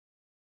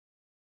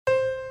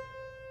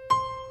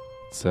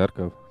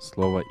Церковь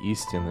Слова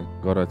Истины,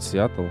 город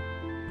Сиэтл,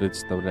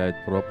 представляет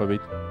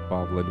проповедь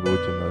Павла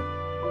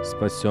Львутина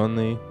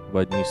 «Спасенные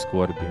в дни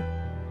скорби»,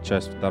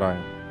 часть 2.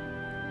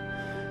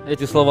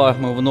 Эти слова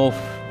мы вновь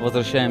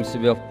возвращаем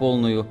себя в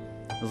полную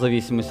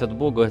зависимость от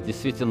Бога.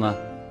 Действительно,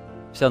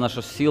 вся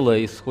наша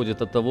сила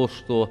исходит от того,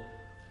 что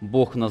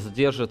Бог нас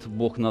держит,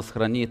 Бог нас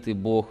хранит и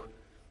Бог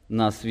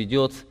нас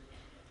ведет.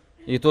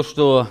 И то,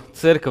 что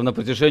церковь на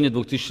протяжении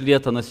 2000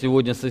 лет, она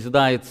сегодня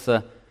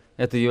созидается,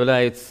 это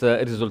является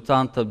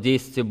результатом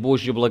действия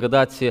Божьей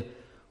благодати.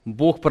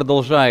 Бог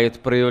продолжает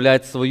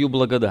проявлять свою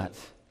благодать,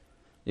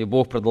 и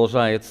Бог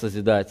продолжает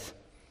созидать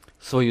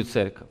свою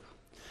церковь.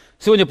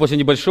 Сегодня, после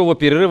небольшого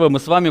перерыва, мы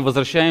с вами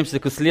возвращаемся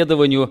к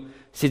исследованию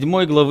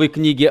 7 главы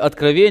книги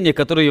Откровения,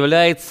 которая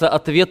является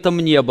ответом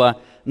неба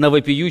на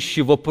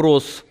вопиющий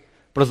вопрос,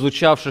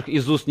 прозвучавших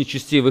из уст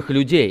нечестивых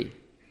людей.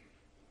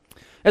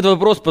 Этот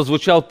вопрос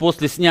прозвучал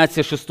после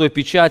снятия 6-й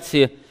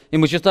печати, и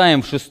мы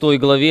читаем в 6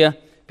 главе,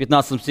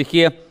 15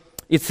 стихе: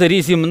 «И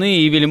цари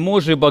земные, и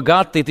вельможи, и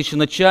богатые, и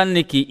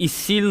тысяченачальники, и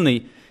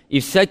сильный, и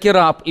всякий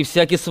раб, и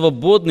всякий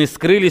свободный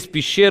скрылись в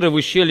пещеры в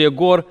ущелье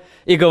гор,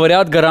 и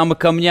говорят горам и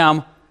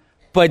камням: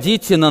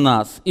 падите на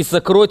нас, и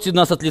сокройте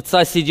нас от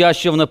лица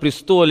сидящего на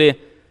престоле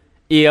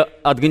и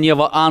от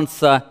гнева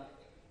Анца,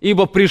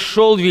 ибо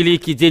пришел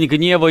великий день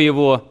гнева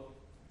его,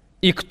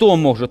 и кто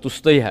может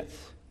устоять?»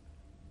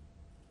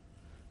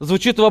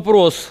 Звучит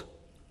вопрос: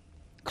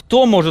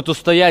 кто может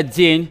устоять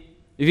день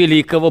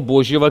великого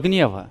Божьего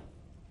гнева?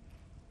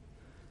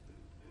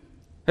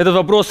 Этот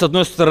вопрос, с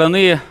одной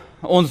стороны,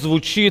 он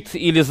звучит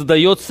или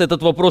задается,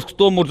 этот вопрос,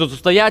 кто может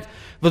устоять.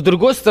 С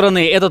другой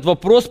стороны, этот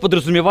вопрос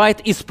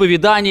подразумевает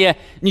исповедание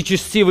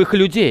нечестивых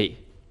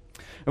людей.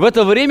 В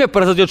это время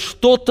произойдет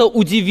что-то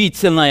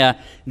удивительное.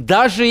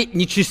 Даже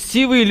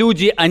нечестивые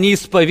люди, они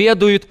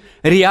исповедуют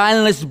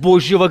реальность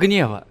Божьего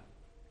гнева.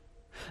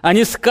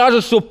 Они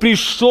скажут, что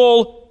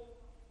пришел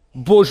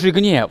Божий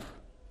гнев.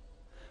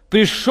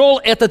 Пришел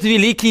этот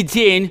великий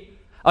день,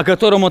 о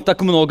котором он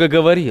так много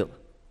говорил.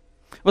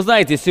 Вы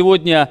знаете,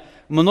 сегодня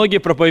многие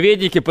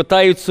проповедники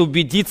пытаются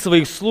убедить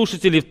своих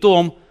слушателей в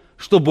том,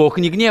 что Бог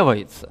не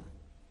гневается.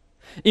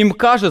 Им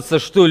кажется,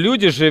 что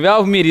люди, живя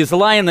в мире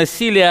зла и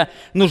насилия,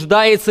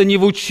 нуждаются не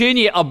в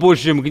учении о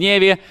Божьем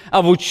гневе,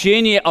 а в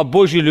учении о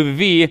Божьей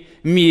любви,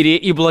 мире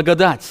и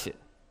благодати.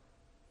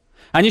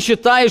 Они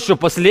считают, что в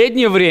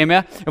последнее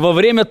время, во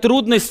время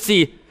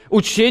трудностей,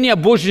 учение о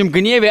Божьем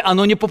гневе,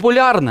 оно не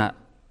популярно.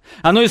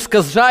 Оно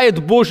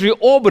искажает Божий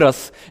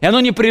образ, и оно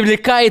не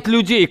привлекает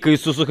людей к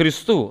Иисусу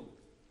Христу.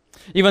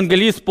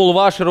 Евангелист Пол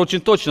Вашер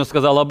очень точно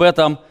сказал об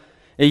этом: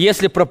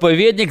 если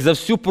проповедник за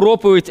всю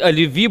проповедь о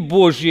любви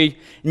Божьей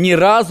ни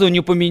разу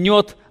не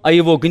упомянет о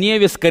его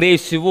гневе, скорее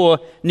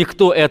всего,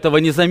 никто этого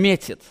не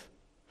заметит.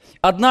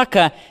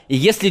 Однако,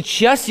 если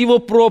часть его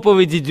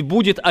проповеди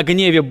будет о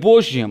гневе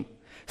Божьем,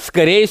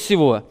 скорее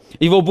всего,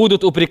 его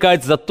будут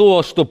упрекать за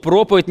то, что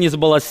проповедь не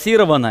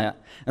сбалансированная,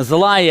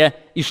 злая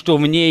и что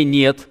в ней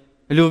нет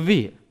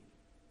любви.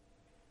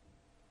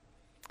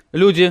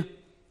 Люди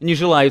не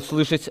желают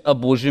слышать о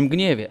Божьем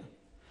гневе.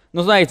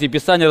 Но знаете,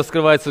 Писание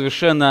раскрывает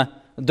совершенно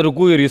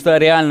другую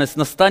реальность.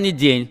 Настанет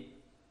день,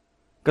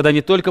 когда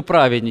не только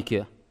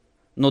праведники,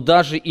 но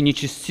даже и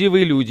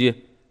нечестивые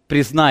люди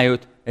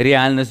признают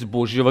реальность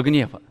Божьего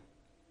гнева.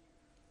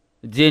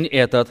 День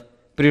этот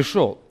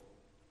пришел.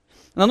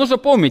 Но нужно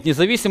помнить,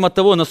 независимо от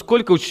того,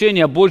 насколько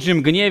учение о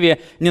Божьем гневе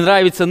не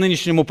нравится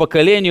нынешнему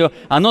поколению,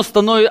 оно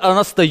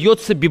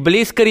остается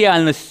библейской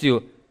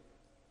реальностью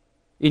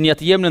и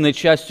неотъемлемой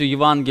частью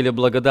Евангелия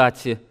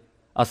благодати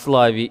о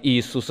славе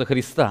Иисуса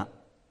Христа.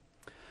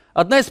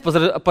 Одна из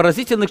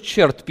поразительных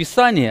черт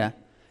Писания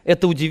 –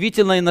 это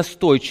удивительная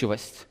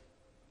настойчивость,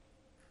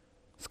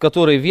 с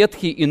которой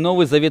Ветхий и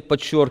Новый Завет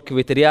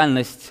подчеркивает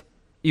реальность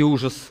и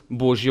ужас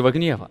Божьего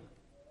гнева.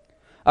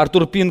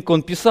 Артур Пинк,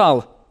 он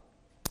писал: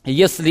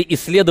 если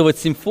исследовать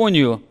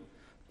симфонию,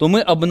 то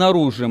мы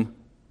обнаружим,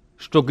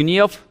 что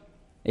гнев,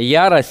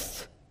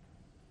 ярость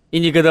и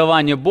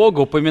негодование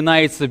Бога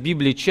упоминается в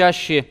Библии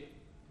чаще,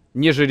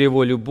 нежели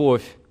его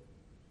любовь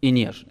и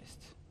нежность.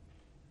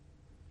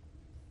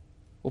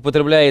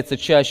 Употребляется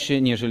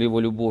чаще, нежели его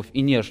любовь и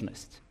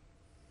нежность.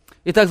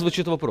 Итак,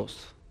 звучит вопрос: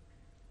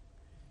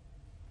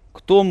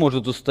 кто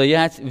может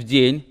устоять в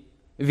день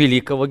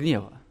великого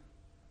гнева?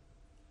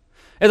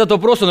 Этот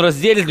вопрос, он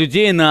разделит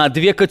людей на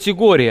две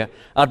категории.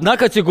 Одна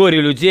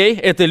категория людей –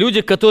 это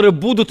люди, которые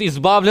будут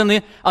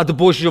избавлены от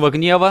Божьего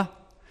гнева.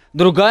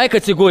 Другая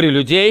категория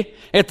людей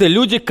 – это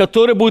люди,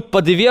 которые будут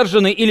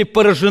подвержены или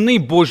поражены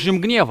Божьим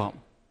гневом.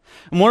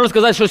 Можно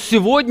сказать, что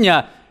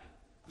сегодня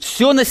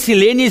все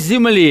население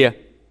земли,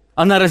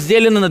 оно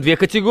разделено на две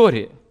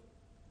категории.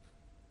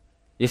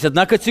 Есть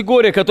одна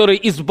категория, которая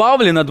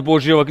избавлена от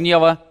Божьего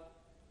гнева.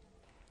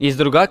 Есть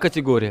другая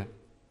категория,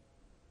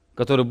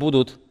 которые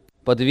будут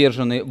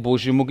подвержены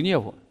Божьему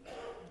гневу.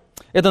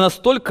 Это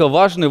настолько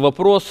важный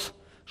вопрос,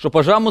 что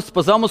по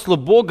замыслу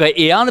Бога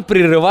Иоанн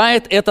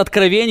прерывает это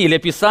откровение или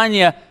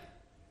описание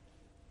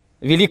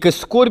великой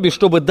скорби,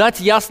 чтобы дать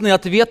ясный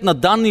ответ на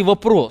данный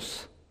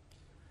вопрос.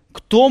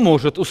 Кто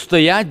может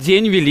устоять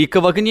день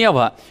великого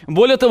гнева?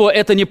 Более того,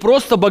 это не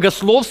просто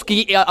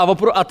богословский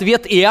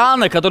ответ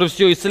Иоанна, который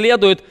все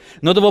исследует,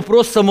 но это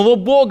вопрос самого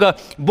Бога.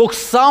 Бог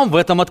сам в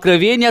этом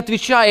откровении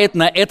отвечает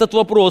на этот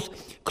вопрос.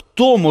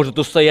 Кто может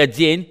устоять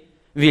день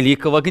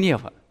великого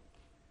гнева?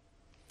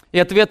 И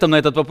ответом на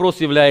этот вопрос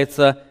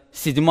является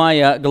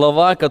 7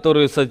 глава,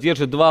 которая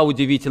содержит 2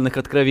 удивительных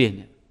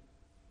откровения.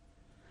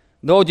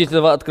 2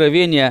 удивительных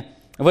откровения.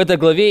 В этой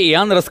главе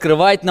Иоанн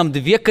раскрывает нам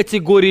 2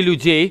 категории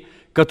людей,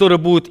 которые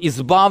будут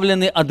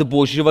избавлены от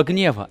Божьего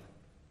гнева.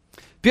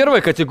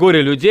 Первая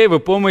категория людей, вы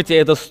помните,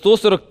 это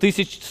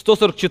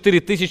 144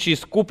 тысячи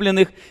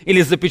искупленных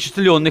или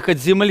запечатленных от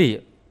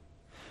земли.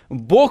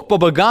 Бог по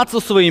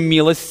богатству своей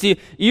милости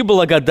и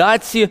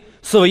благодати,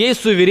 своей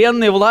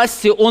суверенной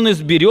власти, Он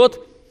изберет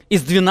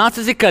из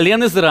 12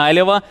 колен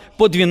Израилева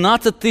по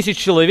 12 тысяч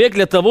человек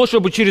для того,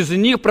 чтобы через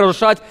них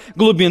прорушать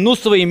глубину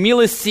своей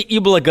милости и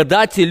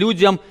благодати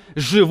людям,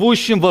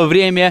 живущим во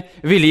время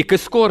великой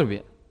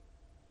скорби.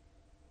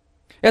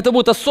 Это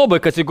будет особая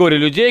категория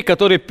людей,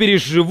 которые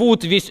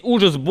переживут весь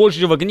ужас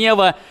Божьего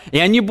гнева, и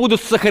они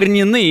будут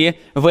сохранены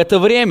в это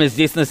время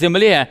здесь на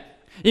земле.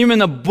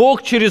 Именно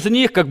Бог через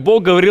них, как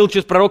Бог говорил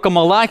через пророка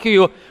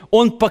Малахию,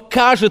 Он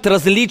покажет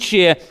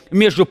различие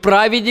между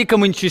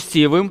праведником и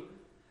нечестивым,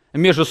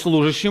 между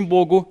служащим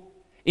Богу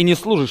и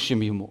неслужащим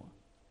Ему.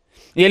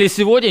 Или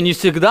сегодня не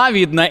всегда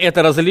видно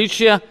это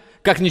различие,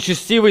 как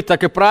нечестивые,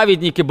 так и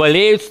праведники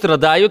болеют,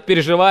 страдают,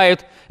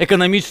 переживают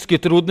экономические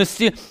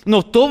трудности,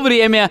 но в то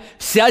время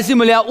вся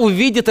земля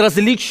увидит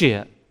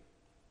различие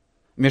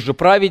между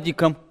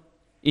праведником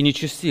и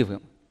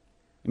нечестивым,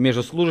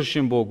 между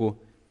служащим Богу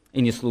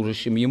и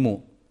неслужащим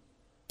Ему.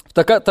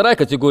 Вторая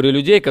категория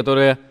людей,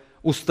 которые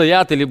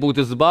устоят или будут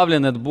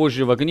избавлены от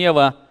Божьего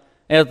гнева,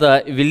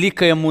 это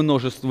великое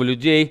множество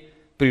людей,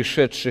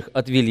 пришедших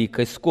от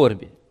великой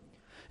скорби.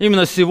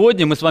 Именно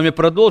сегодня мы с вами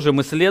продолжим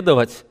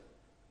исследовать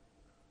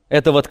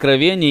это в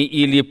Откровении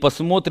или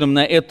посмотрим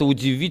на эту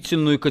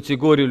удивительную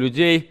категорию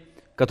людей,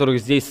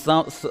 которых здесь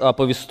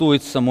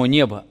повествует само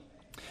небо.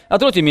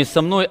 Откройте вместе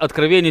со мной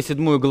Откровение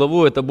 7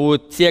 главу, это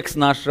будет текст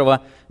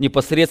нашего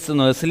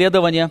непосредственного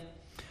исследования.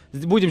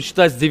 Будем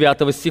читать с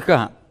 9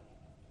 стиха.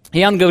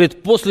 Иоанн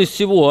говорит: «После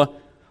всего,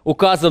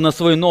 указав на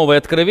свое новое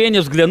откровение,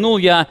 взглянул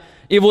я,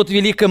 и вот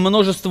великое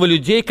множество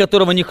людей,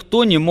 которого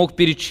никто не мог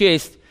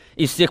перечесть,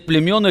 из всех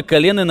племен и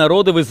колен и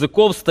народов,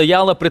 языков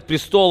стояло пред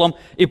престолом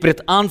и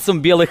пред анцем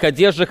в белых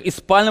одеждах и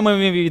с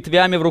пальмовыми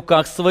ветвями в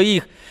руках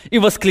своих, и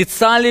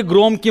восклицали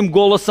громким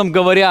голосом,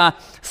 говоря: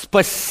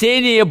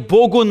 спасение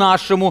Богу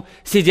нашему,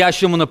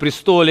 сидящему на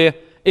престоле,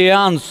 и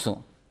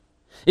анцу.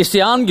 И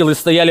все ангелы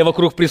стояли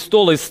вокруг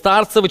престола, и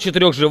старцев, и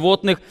 4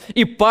 животных,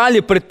 и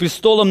пали пред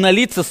престолом на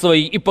лица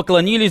свои, и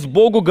поклонились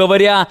Богу,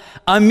 говоря: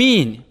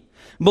 аминь.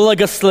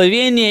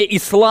 Благословение и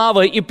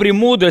слава, и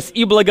премудрость,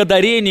 и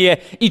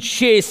благодарение, и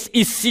честь,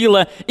 и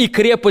сила, и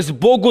крепость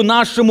Богу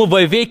нашему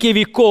во веки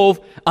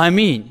веков.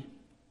 Аминь».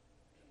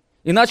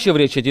 И начав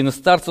речь, один из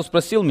старцев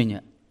спросил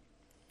меня: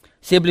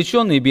 «Все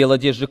облеченные в белой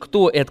одежде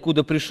кто и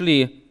откуда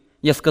пришли?»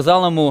 Я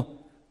сказал ему: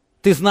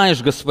 «Ты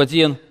знаешь,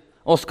 господин».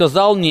 Он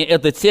сказал мне: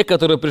 «Это те,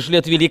 которые пришли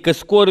от великой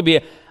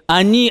скорби.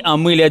 Они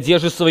омыли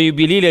одежды свои,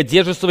 белили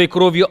одежды своей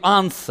кровью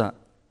анца.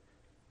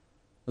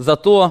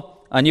 Зато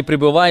они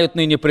пребывают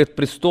ныне пред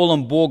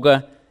престолом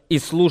Бога и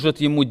служат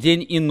Ему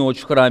день и ночь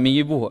в храме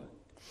Его.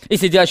 И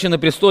сидящий на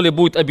престоле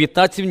будет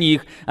обитать в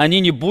них, они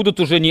не будут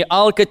уже ни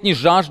алкать, ни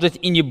жаждать,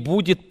 и не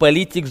будет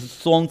палить их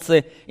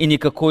солнце и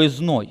никакой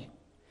зной.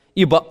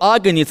 Ибо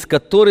агнец,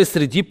 который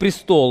среди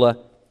престола,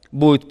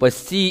 будет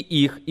пасти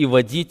их и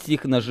водить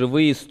их на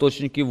живые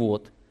источники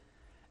вод,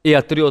 и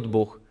отрет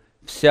Бог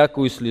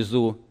всякую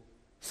слезу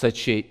с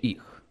очей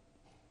их».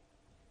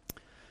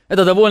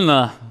 Это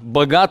довольно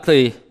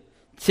богатый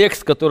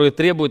текст, который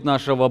требует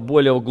нашего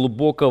более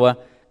глубокого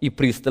и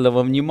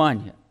пристального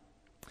внимания.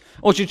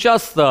 Очень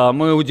часто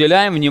мы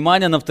уделяем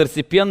внимание на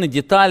второстепенные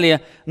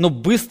детали, но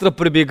быстро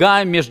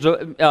пробегаем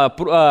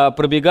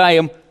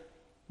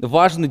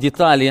важные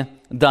детали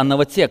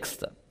данного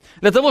текста.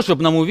 Для того,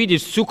 чтобы нам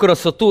увидеть всю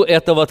красоту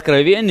этого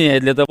откровения,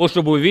 для того,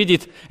 чтобы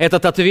увидеть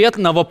этот ответ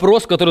на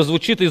вопрос, который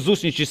звучит из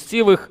уст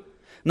нечестивых,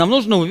 нам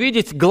нужно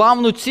увидеть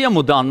главную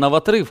тему данного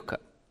отрывка.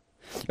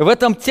 В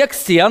этом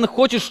тексте Иоанн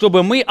хочет,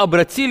 чтобы мы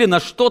обратили на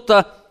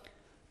что-то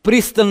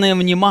пристальное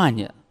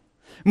внимание.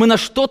 Мы на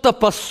что-то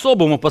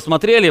по-особому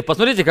посмотрели.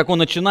 Посмотрите, как он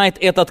начинает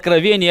это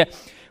откровение.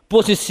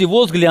 «После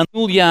всего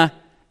взглянул я,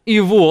 и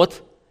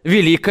вот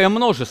великое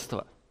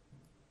множество».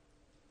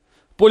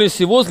 «После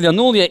всего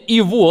взглянул я,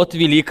 и вот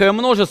великое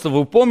множество».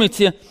 Вы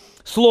помните,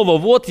 слово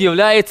 «вот»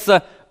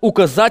 является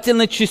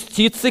указательной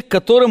частицей,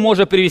 которую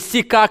можно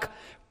перевести как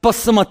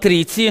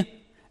 «посмотрите»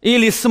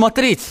 или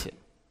 «смотрите».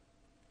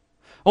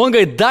 Он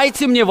говорит: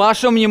 дайте мне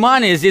ваше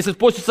внимание. Здесь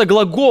используется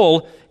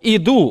глагол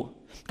 «иду»,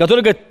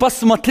 который говорит: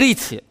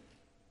 посмотрите.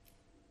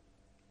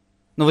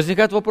 Но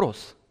возникает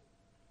вопрос: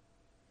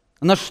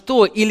 на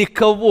что или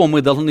кого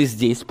мы должны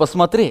здесь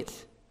посмотреть?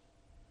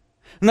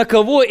 На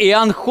кого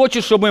Иоанн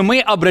хочет, чтобы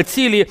мы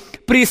обратили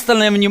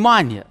пристальное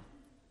внимание?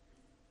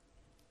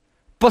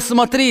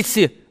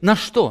 посмотрите на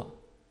что?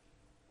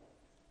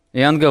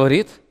 Иоанн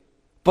говорит,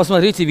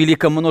 посмотрите,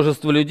 великое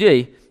множество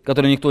людей,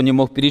 которые никто не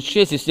мог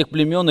перечесть, из всех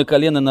племен и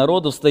колен и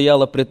народов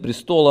стояло пред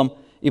престолом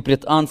и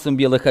пред анцем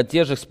белых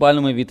одежек с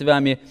пальмовыми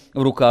ветвями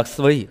в руках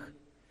своих.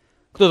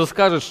 Кто-то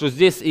скажет, что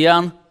здесь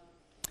Иоанн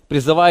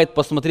призывает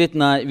посмотреть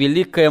на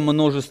великое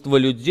множество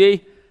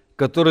людей,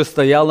 которые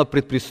стояло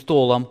пред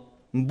престолом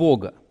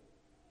Бога.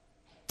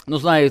 Но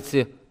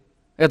знаете,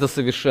 это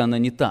совершенно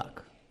не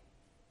так.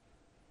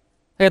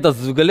 Этот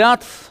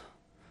взгляд,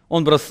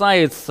 он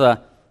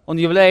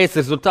является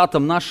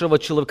результатом нашего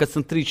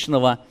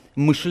человекоцентричного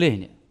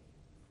мышления.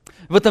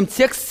 В этом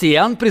тексте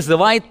Иоанн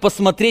призывает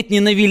посмотреть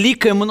не на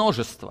великое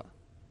множество.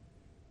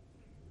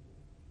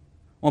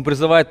 Он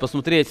призывает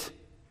посмотреть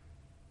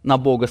на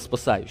Бога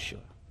спасающего.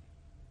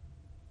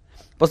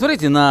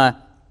 Посмотрите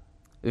на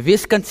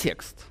весь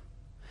контекст.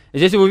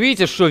 Здесь вы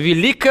видите, что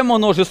великое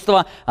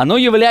множество, оно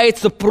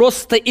является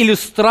просто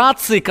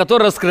иллюстрацией,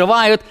 которая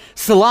раскрывает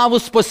славу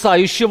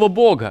спасающего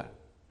Бога.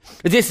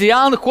 Здесь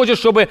Иоанн хочет,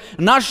 чтобы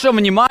наше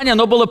внимание,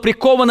 оно было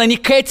приковано не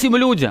к этим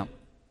людям,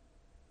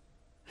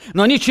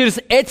 но они через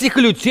этих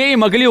людей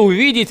могли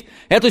увидеть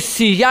эту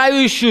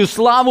сияющую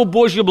славу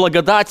Божьей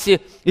благодати,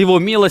 Его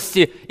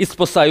милости и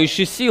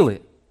спасающей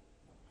силы.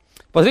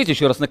 Посмотрите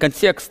еще раз на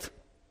контекст.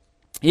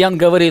 Иоанн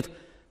говорит,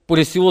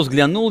 после всего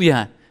взглянул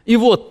я, и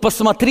вот,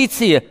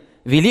 посмотрите,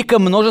 великое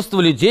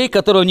множество людей,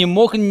 которого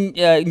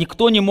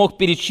никто не мог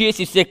перечесть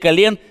из всех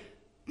колен,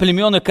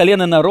 племен и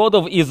колен и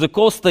народов, и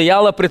языков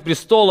стояло пред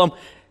престолом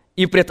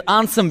и пред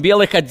анцем в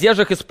белых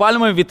одеждах и с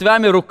пальмовыми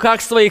ветвями в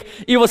руках своих,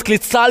 и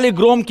восклицали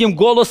громким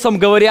голосом,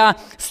 говоря,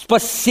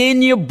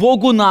 «Спасение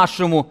Богу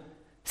нашему,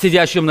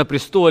 сидящему на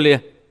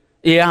престоле,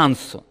 и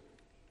Анцу».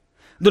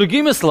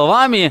 Другими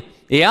словами,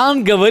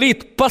 Иоанн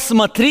говорит,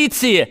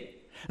 посмотрите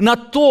на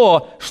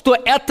то, что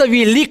это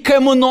великое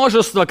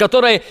множество,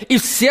 которое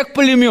из всех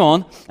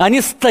племен,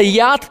 они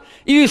стоят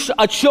и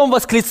о чем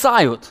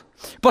восклицают.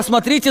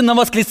 Посмотрите на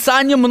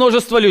восклицание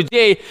множества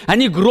людей.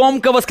 Они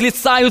громко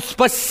восклицают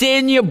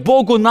 «Спасение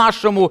Богу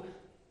нашему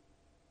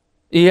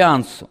и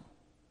Иоаннцу».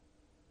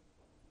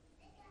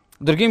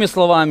 Другими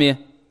словами,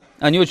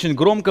 они очень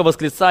громко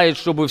восклицают,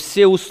 чтобы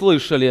все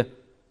услышали,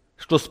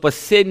 что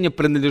спасение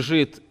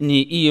принадлежит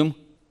не им,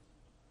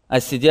 а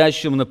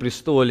сидящему на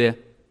престоле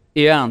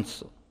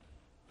Иоаннцу.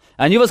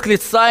 Они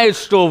восклицают,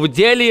 что в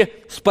деле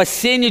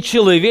спасения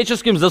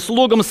человеческим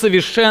заслугам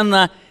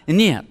совершенно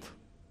нет.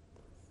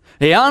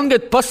 Иоанн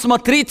говорит,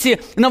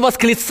 посмотрите на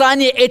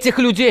восклицание этих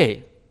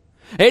людей.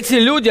 Эти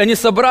люди, они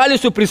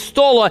собрались у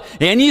престола,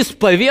 и они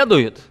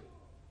исповедуют,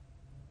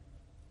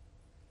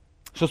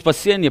 что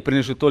спасение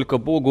принадлежит только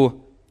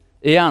Богу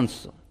и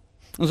Иоаннцу.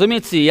 Но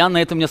заметьте, Иоанн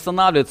на этом не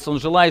останавливается. Он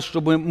желает,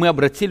 чтобы мы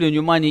обратили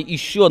внимание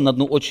еще на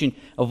одну очень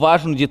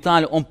важную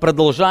деталь. Он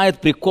продолжает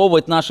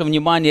приковывать наше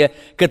внимание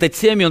к этой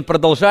теме. Он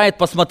продолжает,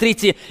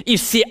 посмотрите, и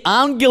все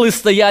ангелы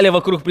стояли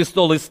вокруг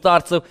престола и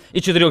старцев,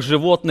 и 4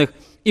 животных,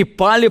 и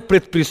пали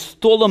пред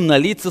престолом на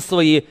лица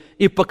свои,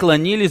 и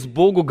поклонились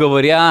Богу,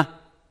 говоря,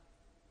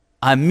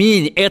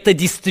 аминь. Это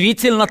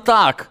действительно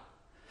так.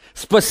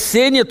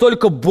 Спасение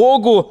только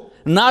Богу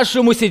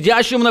нашему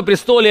сидящему на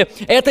престоле.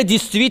 Это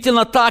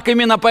действительно так.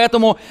 Именно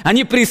поэтому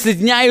они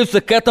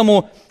присоединяются к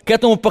этому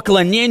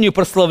поклонению,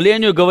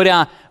 прославлению,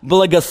 говоря,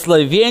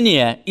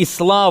 благословение и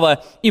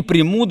слава, и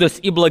премудрость,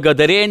 и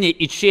благодарение,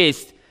 и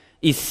честь,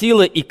 и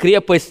сила, и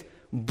крепость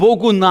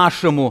Богу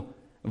нашему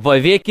во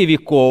веки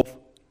веков.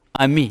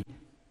 Аминь.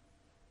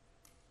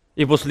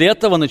 И после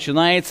этого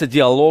начинается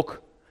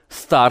диалог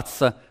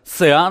старца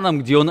с Иоанном,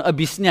 где он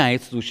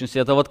объясняет сущность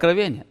этого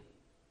откровения.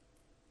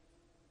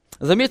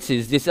 Заметьте,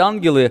 здесь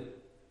ангелы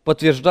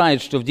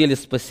подтверждают, что в деле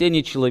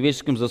спасения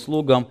человеческим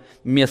заслугам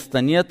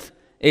места нет.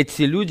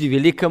 Эти люди,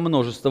 великое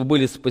множество,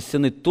 были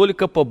спасены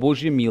только по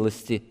Божьей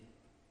милости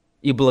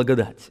и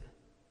благодати.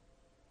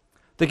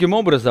 Таким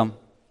образом,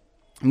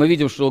 мы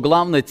видим, что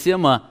главная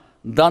тема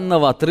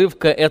данного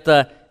отрывка –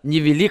 это не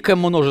великое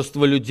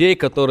множество людей,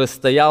 которое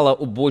стояло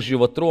у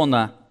Божьего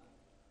трона,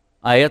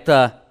 а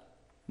это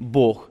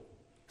Бог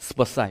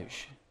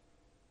спасающий.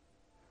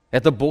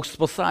 Это Бог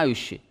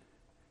спасающий.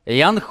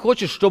 Иоанн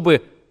хочет,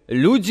 чтобы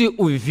люди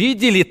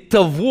увидели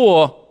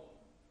того,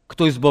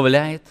 кто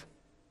избавляет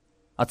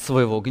от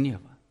своего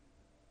гнева.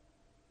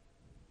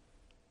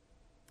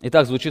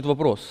 Итак, звучит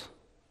вопрос.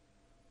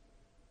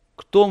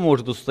 Кто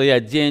может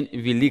устоять день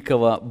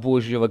великого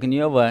Божьего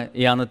гнева?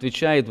 Иоанн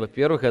отвечает,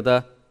 во-первых,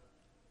 это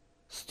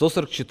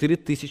 144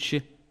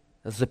 тысячи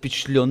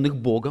запечатленных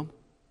Богом.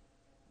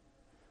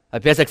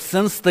 Опять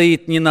акцент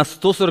стоит не на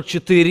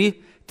 144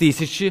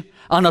 тысячи,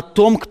 а на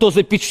том, кто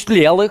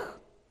запечатлел их.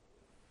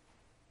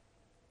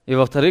 И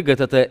во-вторых,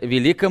 говорит, это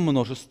великое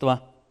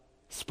множество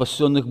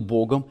спасенных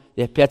Богом.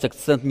 И опять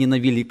акцент не на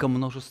великом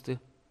множестве,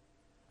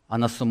 а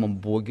на самом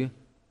Боге,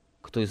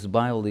 кто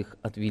избавил их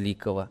от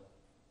великого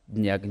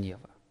дня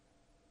гнева.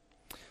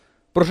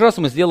 В прошлый раз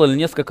мы сделали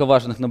несколько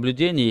важных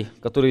наблюдений,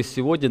 которые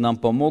сегодня нам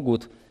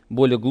помогут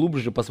более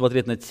глубже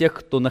посмотреть на тех,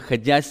 кто,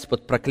 находясь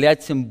под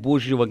проклятием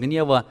Божьего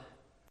гнева,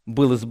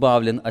 был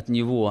избавлен от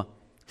него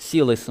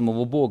силой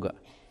самого Бога.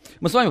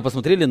 Мы с вами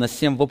посмотрели на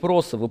 7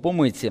 вопросов. Вы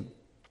помните,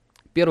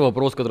 первый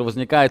вопрос, который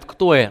возникает,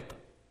 кто это?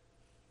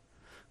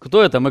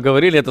 Кто это? Мы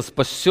говорили, это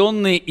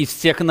спасенные из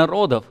всех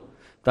народов.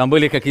 Там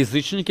были как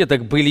язычники,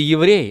 так были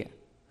евреи.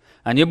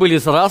 Они были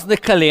из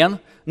разных колен,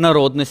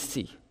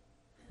 народностей,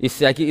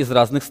 из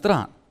разных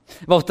стран.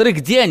 Во-вторых,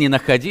 где они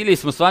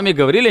находились? Мы с вами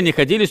говорили, они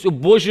находились у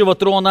Божьего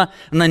трона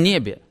на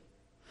небе.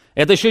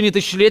 Это еще не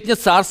тысячелетнее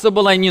царство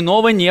было, и не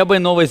новое небо, и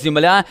новая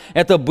земля.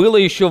 Это было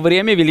еще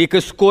время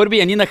великой скорби, и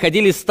они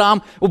находились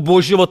там, у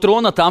Божьего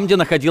трона, там, где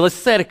находилась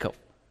церковь.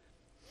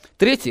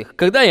 В-третьих,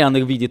 когда Иоанн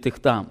видит их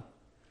там?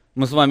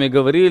 Мы с вами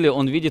говорили,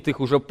 он видит их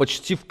уже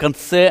почти в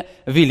конце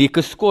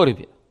великой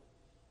скорби.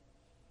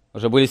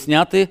 Уже были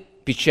сняты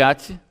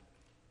печати,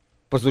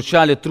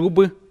 прозвучали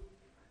трубы,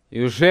 и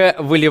уже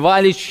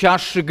выливались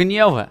чаши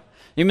гнева.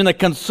 Именно к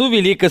концу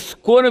великой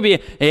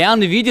скорби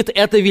Иоанн видит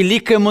это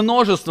великое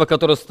множество,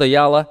 которое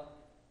стояло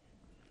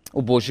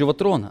у Божьего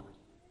трона.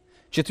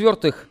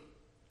 В-четвертых,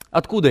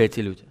 откуда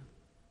эти люди?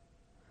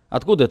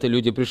 Откуда эти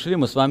люди пришли?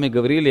 Мы с вами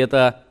говорили,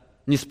 это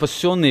не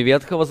спасенные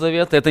Ветхого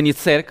Завета, это не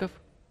церковь.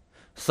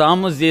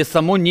 Само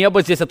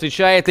небо здесь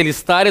отвечает, или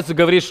старец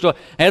говорит, что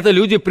это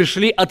люди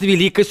пришли от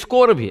великой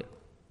скорби.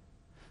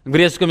 В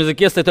греческом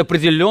языке стоит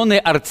определенный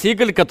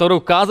артикль, который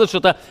указывает,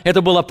 что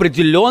это было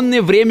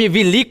определенное время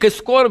великой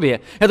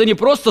скорби. Это не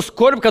просто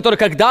скорбь, которая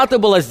когда-то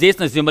была здесь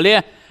на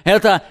земле,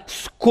 это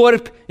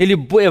скорбь или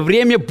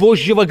время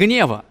Божьего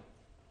гнева.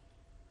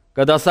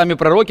 Когда сами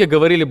пророки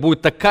говорили,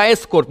 будет такая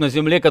скорбь на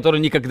земле,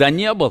 которой никогда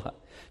не было.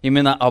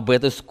 Именно об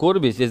этой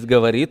скорби здесь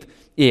говорит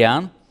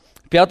Иоанн.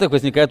 В-пятых,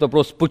 возникает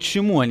вопрос,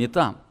 почему они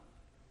там?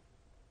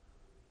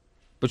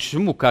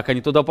 Почему? Как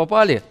они туда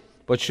попали?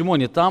 Почему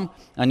они там?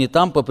 Они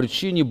там по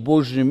причине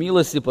Божьей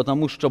милости,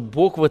 потому что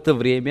Бог в это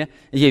время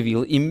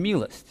явил им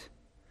милость.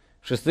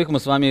 В-шестых, мы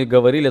с вами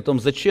говорили о том,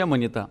 зачем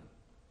они там.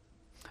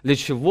 Для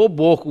чего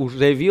Бог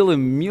уже явил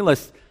им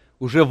милость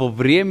уже во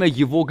время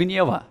Его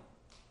гнева.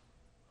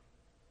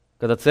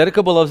 Когда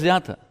церковь была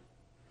взята,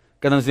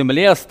 когда на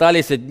земле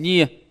остались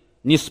одни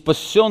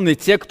неспасенные,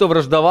 те, кто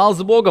враждовал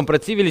с Богом,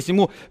 противились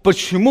Ему.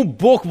 Почему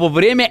Бог во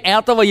время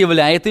этого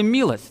являет им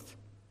милость?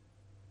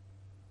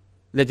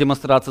 Для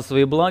демонстрации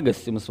своей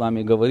благости мы с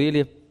вами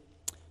говорили.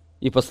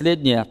 И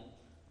последнее,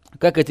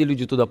 как эти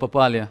люди туда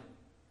попали,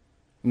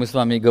 мы с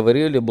вами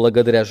говорили,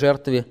 благодаря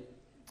жертве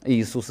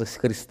Иисуса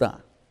Христа.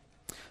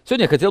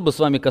 Сегодня я хотел бы с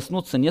вами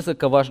коснуться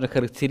несколько важных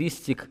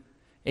характеристик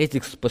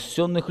этих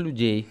спасенных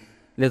людей,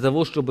 для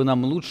того, чтобы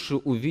нам лучше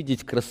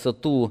увидеть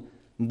красоту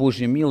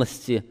Божьей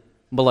милости,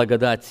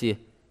 благодати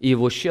и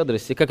Его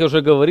щедрости. Как я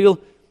уже говорил,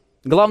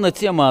 главная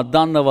тема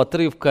данного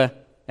отрывка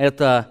 –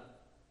 это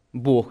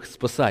Бог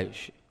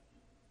спасающий.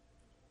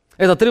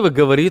 Этот отрывок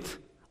говорит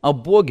о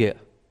Боге.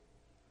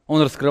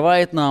 Он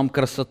раскрывает нам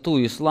красоту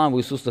и славу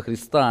Иисуса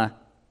Христа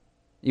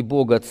и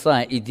Бога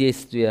Отца и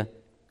действия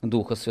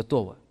Духа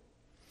Святого.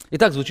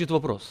 Итак, звучит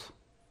вопрос.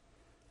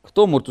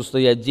 Кто может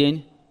устоять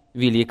день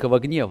великого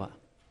гнева?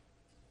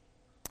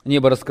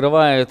 Небо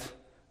раскрывает,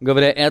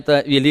 говоря,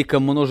 это великое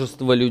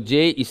множество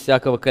людей из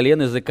всякого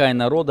колена, языка и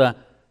народа,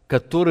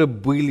 которые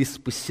были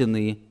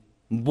спасены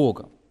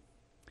Богом.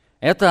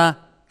 Это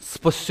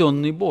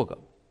спасенный Богом.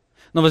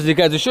 Но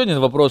возникает еще один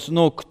вопрос,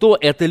 кто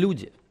это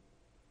люди?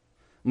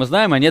 Мы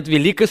знаем, они от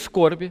великой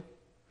скорби.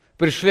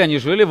 Пришли, они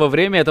жили во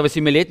время этого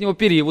 7-летнего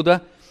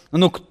периода.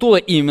 Но кто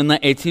именно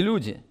эти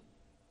люди?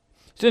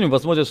 Сегодня мы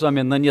посмотрим с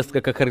вами на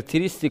несколько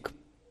характеристик.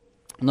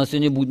 У нас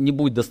сегодня не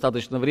будет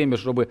достаточно времени,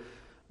 чтобы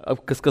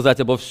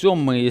сказать обо всем.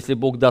 Мы, если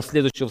Бог даст, в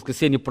следующее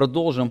воскресенье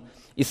продолжим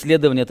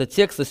исследование этого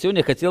текста. Сегодня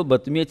я хотел бы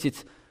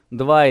отметить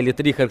 2 или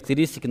 3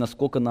 характеристики,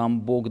 насколько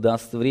нам Бог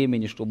даст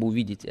времени, чтобы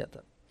увидеть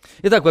это.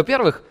 Итак,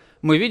 во-первых,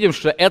 мы видим,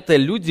 что это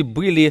люди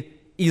были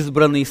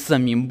избраны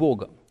самим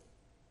Богом.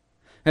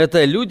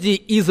 Это люди,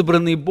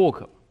 избранные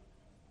Богом.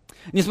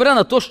 Несмотря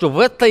на то, что в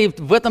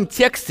этом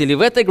тексте или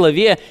в этой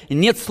главе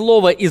нет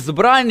слова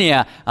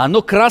 «избрание»,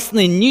 оно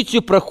красной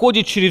нитью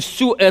проходит через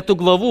всю эту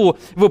главу.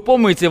 Вы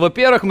помните,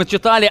 во-первых, мы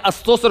читали о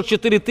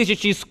 144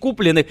 тысячи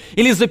искупленных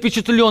или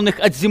запечатленных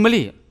от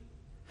земли.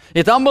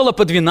 И там было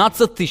по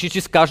 12 тысяч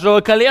из каждого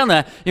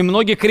колена. И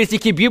многие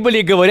критики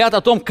Библии говорят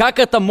о том, как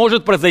это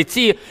может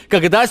произойти,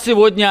 когда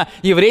сегодня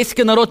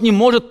еврейский народ не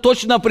может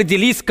точно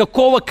определить, с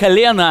какого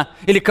колена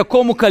или к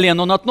какому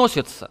колену он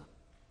относится.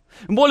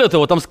 Более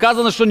того, там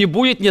сказано, что не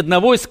будет ни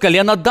одного из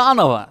колена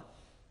Данова.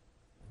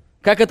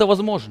 Как это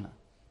возможно?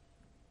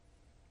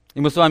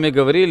 И мы с вами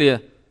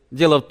говорили,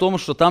 дело в том,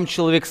 что там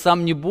человек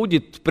сам не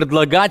будет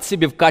предлагать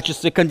себе в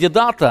качестве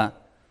кандидата,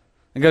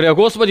 говоря,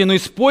 Господи,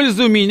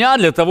 используй меня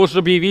для того,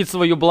 чтобы явить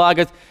свою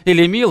благость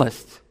или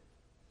милость.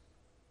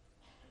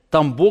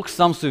 Там Бог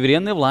сам в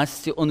суверенной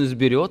власти, Он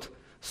изберет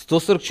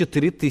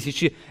 144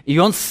 тысячи, и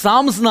Он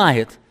сам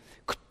знает,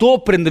 кто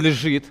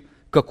принадлежит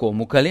к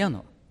какому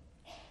колену.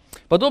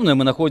 Подобное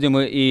мы находим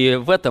и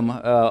в этом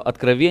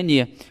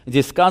откровении.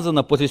 Здесь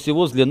сказано, после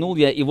всего взглянул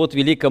я, и вот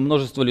великое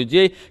множество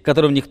людей,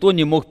 которых никто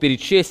не мог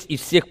перечесть,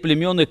 из всех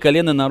племен и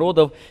колен и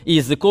народов, и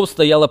языков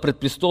стояло пред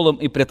престолом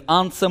и пред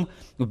Анцем,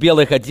 в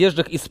белых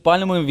одеждах и с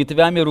пальмовыми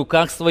ветвями в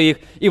руках своих,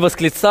 и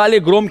восклицали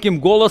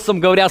громким голосом,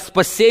 говоря: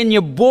 «Спасение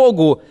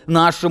Богу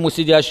нашему,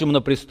 сидящему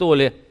на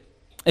престоле,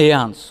 и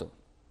Иансу».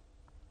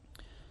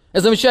 Я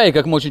замечаю,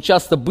 как мы очень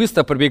часто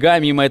быстро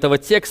пробегаем мимо этого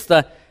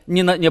текста,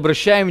 не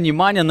обращаем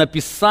внимания на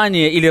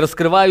Писание или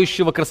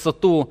раскрывающего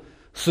красоту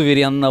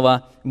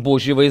суверенного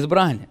Божьего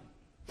избрания.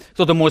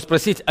 Кто-то может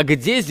спросить, а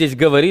где здесь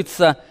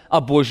говорится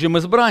о Божьем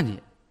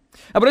избрании?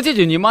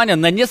 Обратите внимание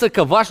на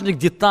несколько важных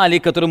деталей,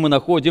 которые мы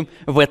находим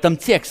в этом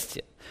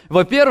тексте.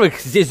 Во-первых,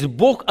 здесь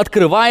Бог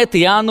открывает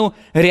Иоанну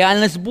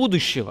реальность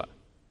будущего.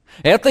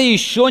 Это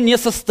еще не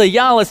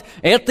состоялось,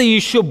 это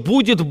еще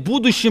будет в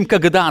будущем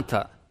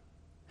когда-то.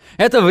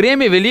 Это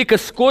время великой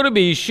скорби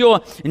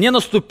еще не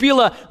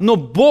наступило, но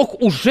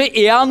Бог уже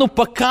Иоанну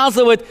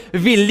показывает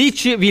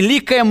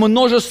великое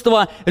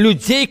множество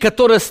людей,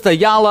 которое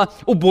стояло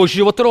у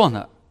Божьего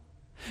трона.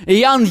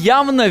 Иоанн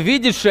явно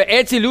видит, что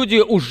эти люди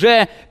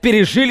уже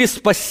пережили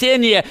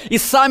спасение, и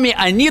сами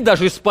они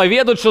даже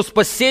исповедуют, что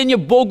спасение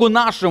Богу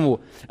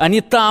нашему.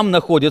 Они там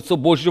находятся у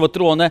Божьего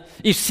трона,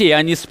 и все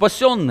они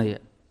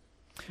спасенные.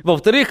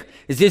 Во-вторых,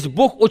 здесь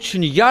Бог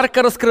очень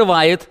ярко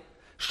раскрывает,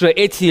 что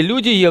эти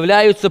люди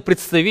являются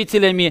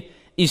представителями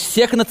из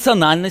всех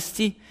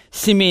национальностей,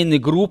 семейных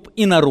групп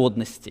и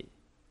народностей.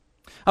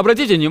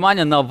 Обратите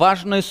внимание на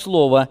важное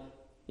слово,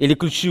 или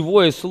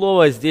ключевое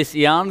слово здесь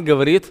Иоанн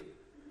говорит,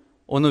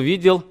 он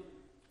увидел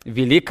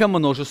великое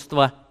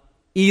множество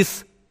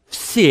из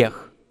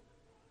всех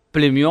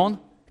племен,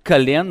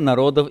 колен,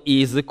 народов и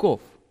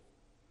языков.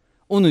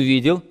 Он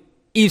увидел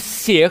из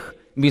всех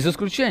без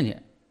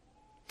исключения.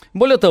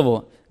 Более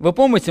того, вы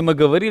помните, мы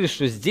говорили,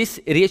 что здесь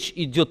речь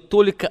идет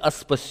только о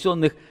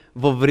спасенных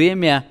во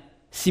время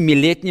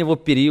 7-летнего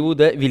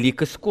периода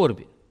великой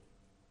скорби.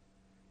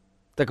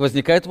 Так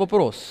возникает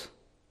вопрос,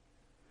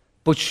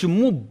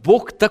 почему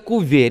Бог так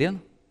уверен,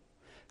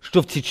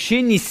 что в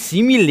течение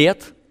 7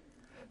 лет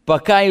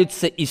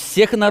покаются из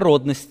всех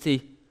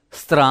народностей,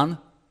 стран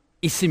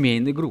и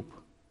семейных групп?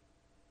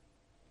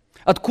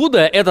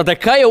 Откуда это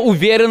такая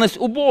уверенность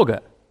у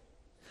Бога?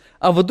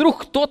 А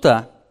вдруг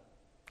кто-то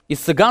из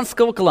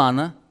цыганского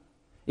клана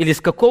или из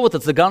какого-то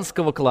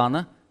цыганского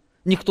клана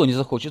никто не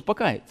захочет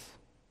покаяться?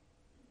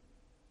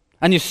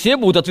 Они все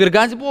будут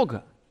отвергать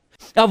Бога.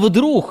 А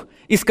вдруг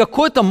из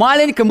какой-то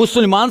маленькой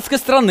мусульманской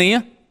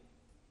страны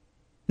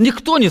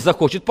никто не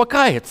захочет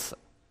покаяться?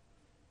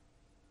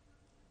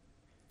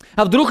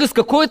 А вдруг из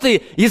какой-то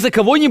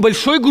языковой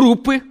небольшой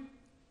группы,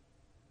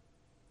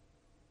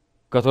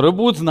 которая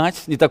будет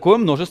знать не такое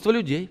множество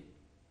людей,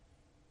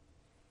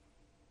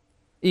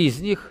 и из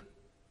них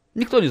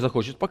никто не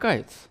захочет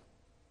покаяться?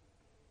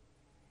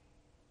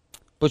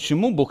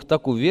 Почему Бог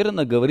так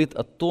уверенно говорит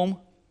о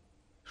том,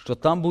 что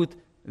там будет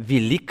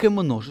великое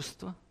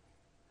множество?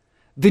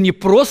 Да не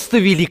просто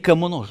великое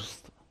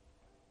множество,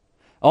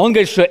 а Он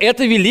говорит, что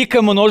это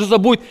великое множество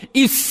будет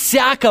из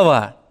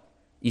всякого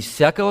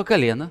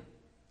колена,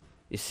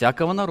 из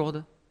всякого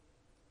народа,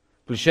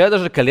 включая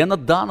даже колено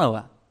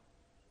Данова,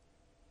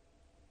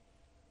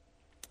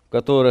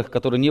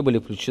 которые не были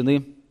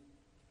включены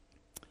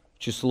в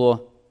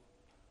число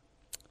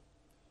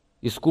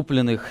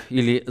искупленных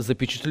или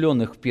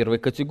запечатленных в первой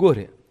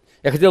категории.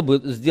 Я хотел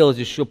бы сделать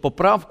еще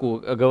поправку,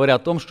 говоря о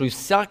том, что из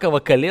всякого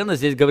колена,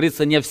 здесь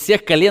говорится не о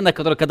всех коленах,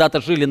 которые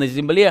когда-то жили на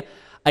земле,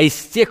 а из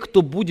тех,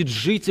 кто будет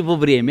жить во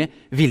время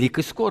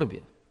великой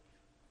скорби.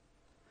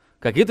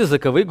 Какие-то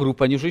языковые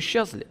группы, они уже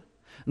исчезли.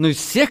 Но из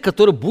всех,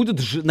 которые будут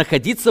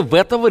находиться в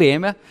это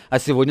время, а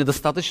сегодня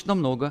достаточно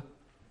много,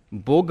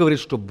 Бог говорит,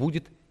 что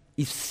будет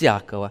из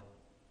всякого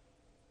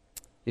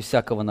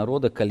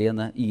народа,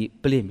 колена и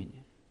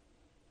племени.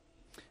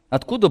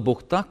 Откуда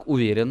Бог так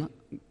уверенно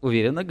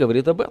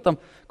говорит об этом?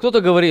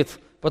 Кто-то говорит,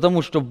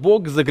 потому что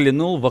Бог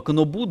заглянул в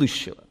окно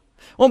будущего.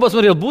 Он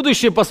посмотрел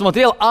будущее,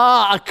 посмотрел,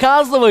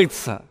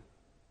 оказывается,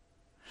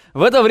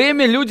 в это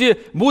время люди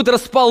будут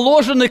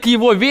расположены к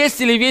Его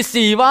вести или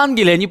вести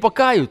Евангелия, они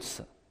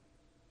покаются.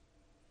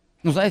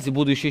 Знаете,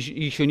 будущее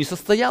еще не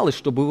состоялось,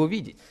 чтобы его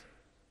видеть.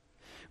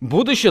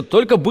 Будущее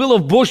только было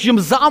в Божьем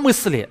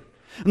замысле,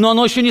 но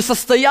оно еще не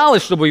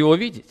состоялось, чтобы его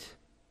видеть.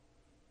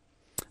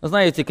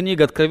 Знаете,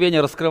 книга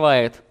Откровения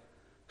раскрывает,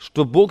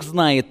 что Бог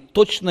знает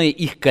точное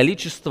их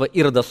количество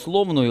и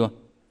родословную,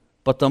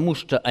 потому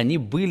что они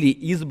были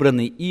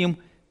избраны им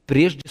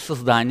прежде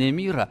создания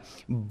мира.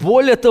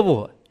 Более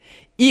того,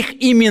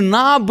 их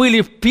имена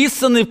были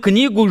вписаны в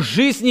книгу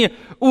жизни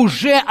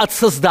уже от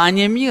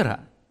создания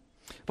мира.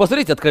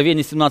 Посмотрите,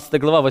 Откровение 17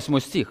 глава, 8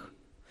 стих.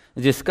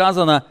 Здесь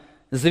сказано: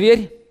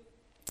 «Зверь,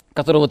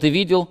 которого ты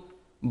видел,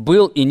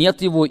 был и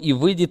нет его, и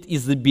выйдет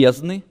из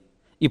бездны,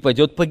 и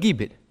пойдет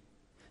погибель».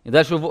 И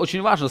дальше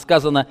очень важно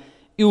сказано: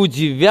 «И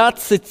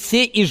удивятся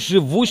те из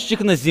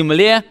живущих на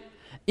земле,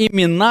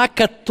 имена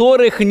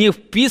которых не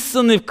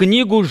вписаны в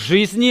книгу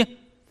жизни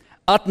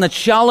от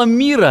начала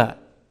мира,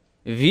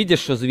 видя,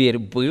 что зверь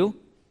был,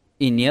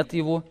 и нет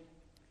его,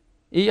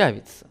 и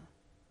явится».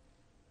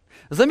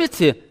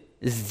 Заметьте,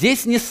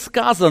 здесь не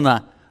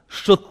сказано,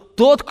 что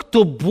тот,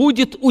 кто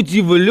будет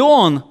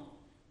удивлен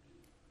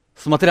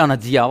смотря на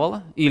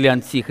дьявола или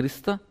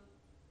антихриста,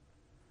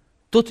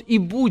 тот и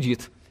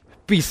будет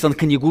вписан в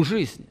книгу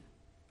жизни.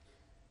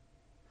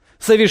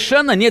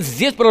 Совершенно нет,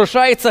 здесь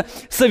провозглашается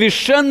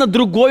совершенно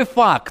другой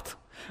факт.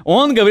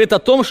 Он говорит о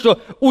том,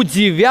 что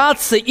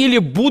удивятся или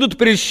будут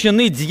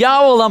прельщены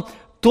дьяволом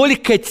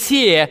только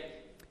те,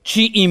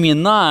 чьи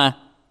имена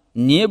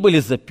не были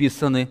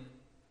записаны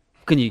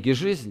в книге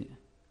жизни.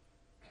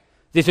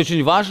 Здесь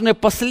очень важная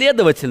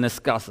последовательность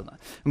сказана.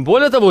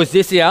 Более того,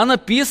 здесь Иоанн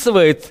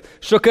описывает,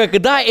 что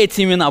когда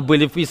эти имена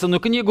были написаны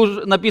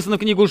в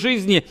книгу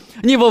жизни,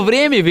 не во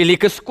время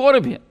великой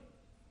скорби,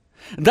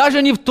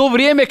 даже не в то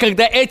время,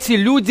 когда эти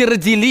люди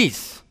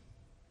родились,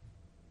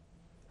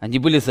 они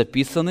были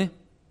записаны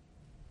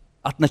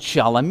от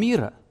начала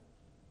мира.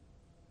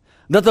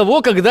 До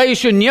того, когда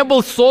еще не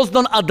был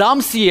создан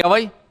Адам с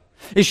Евой,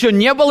 еще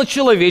не было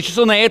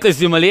человечества на этой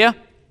земле,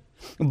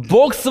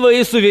 Бог в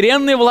своей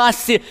суверенной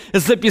власти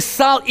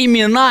записал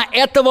имена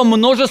этого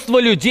множества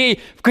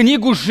людей в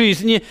книгу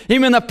жизни.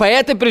 Именно по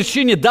этой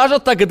причине, даже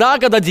тогда,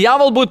 когда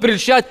дьявол будет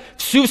прельщать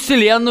всю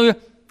вселенную,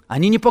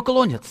 они не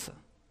поклонятся.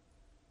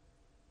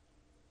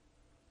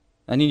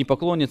 Они не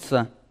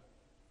поклонятся,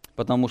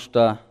 потому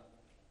что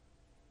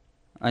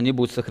они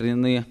будут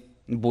сохранены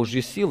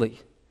Божьей силой.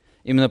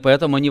 Именно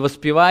поэтому они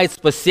воспевают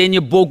спасение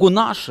Богу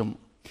нашему.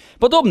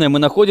 Подобное мы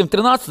находим в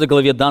 13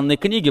 главе данной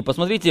книги.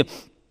 Посмотрите,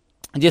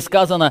 здесь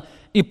сказано: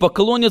 «И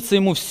поклонятся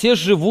ему все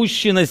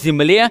живущие на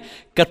земле,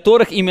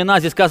 которых имена»,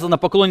 здесь сказано,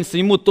 поклонятся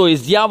ему, то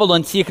есть дьяволу,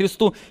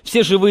 антихристу,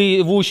 все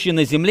живущие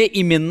на земле,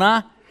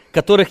 имена,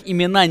 которых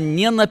имена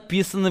не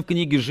написаны в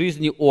книге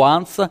жизни у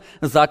Анца,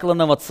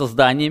 закланного от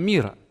создания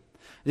мира.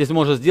 Здесь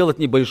можно сделать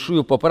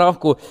небольшую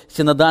поправку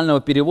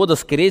синодального перевода.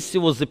 Скорее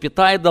всего,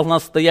 запятая должна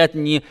стоять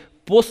не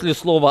после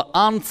слова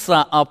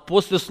 «анца», а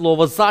после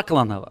слова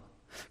 «закланного».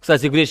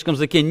 Кстати, в греческом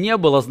языке не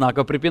было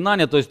знака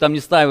препинания, то есть там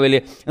не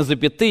ставили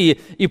запятые,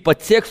 и по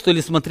тексту,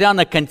 или смотря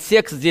на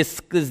контекст,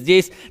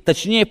 здесь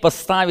точнее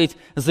поставить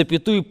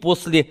запятую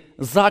после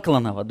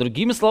закланного.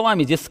 Другими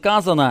словами, здесь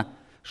сказано,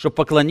 что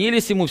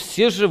поклонились ему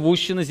все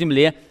живущие на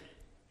земле,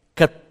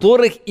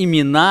 которых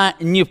имена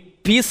не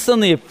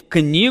вписаны в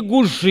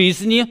книгу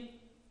жизни.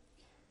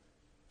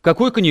 В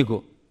какую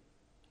книгу?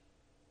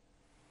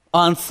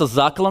 Анца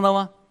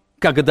закланного.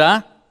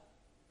 Когда?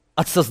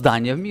 От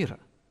создания мира.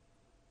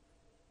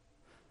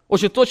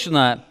 Очень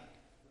точно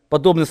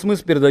подобный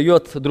смысл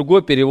передает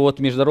другой перевод,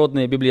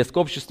 Международное библейское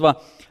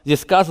общество. Здесь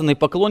сказано: «И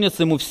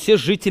поклонятся ему все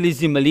жители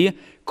земли,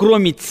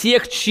 кроме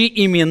тех, чьи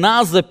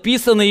имена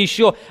записаны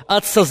еще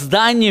от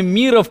создания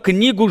мира в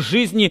книгу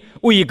жизни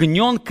у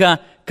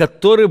ягненка,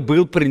 который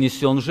был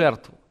принесен в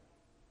жертву».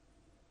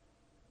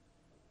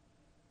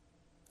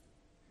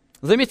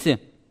 Заметьте,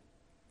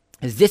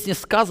 здесь не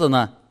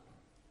сказано,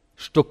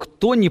 что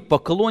кто не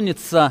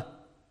поклонится,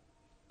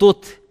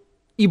 тот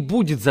и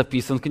будет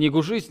записан в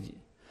книгу жизни.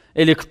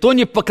 Или кто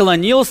не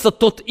поклонился,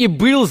 тот и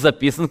был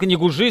записан в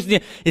книгу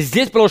жизни.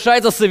 Здесь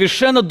продолжается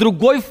совершенно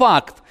другой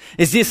факт.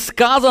 Здесь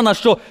сказано,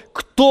 что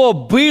кто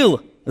был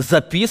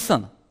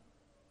записан,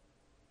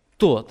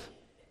 тот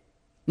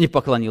не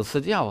поклонился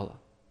дьяволу.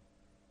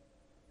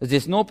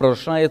 Здесь снова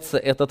продолжается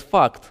этот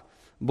факт.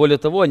 Более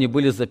того, они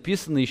были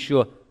записаны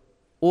еще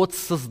от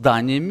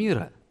создания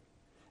мира.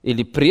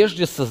 Или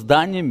прежде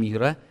создания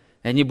мира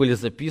они были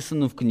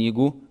записаны в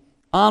книгу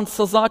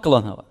Анца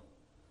закланного.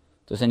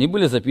 То есть они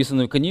были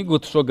записаны в книгу,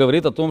 что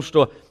говорит о том,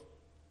 что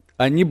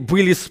они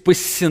были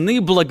спасены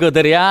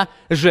благодаря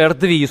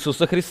жертве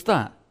Иисуса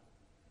Христа.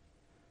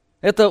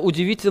 Это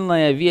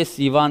удивительная весть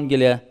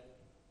Евангелия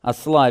о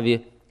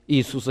славе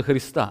Иисуса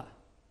Христа.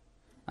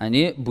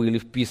 Они были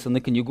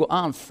вписаны в книгу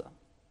Анца.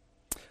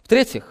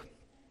 В-третьих,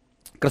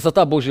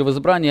 красота Божьего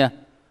избрания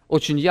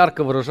очень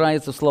ярко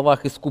выражается в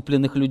словах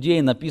искупленных людей.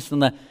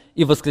 Написано: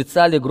 «И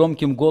восклицали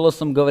громким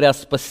голосом, говоря: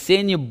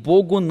 спасение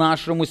Богу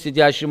нашему,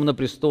 сидящему на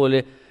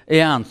престоле, и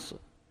Анцу».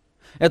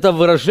 Это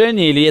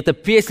выражение, или эта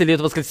песня, или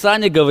это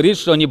восклицание говорит,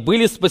 что они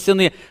были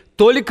спасены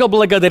только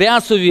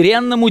благодаря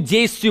суверенному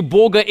действию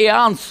Бога и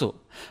Анцу.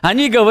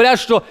 Они говорят,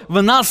 что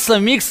в нас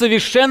самих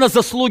совершенно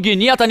заслуги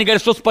нет. Они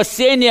говорят, что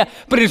спасение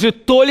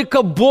принадлежит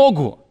только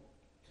Богу.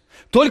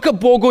 Только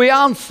Богу и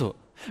Анцу.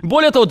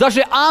 Более того,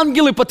 даже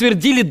ангелы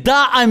подтвердили: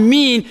 да,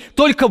 аминь,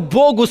 только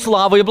Богу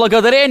слава и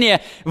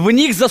благодарение. В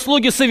них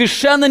заслуги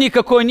совершенно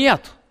никакой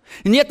нет.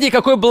 Нет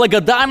никакой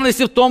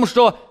благодарности в том,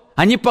 что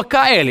они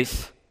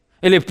покаялись,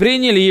 или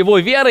приняли Его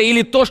верой,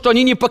 или то, что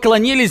они не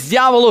поклонились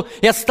дьяволу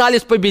и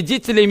остались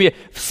победителями.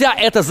 Вся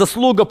эта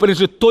заслуга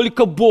принадлежит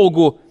только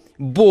Богу.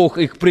 Бог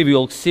их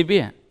привел к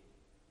себе.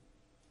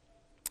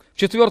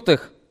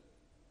 В-четвертых,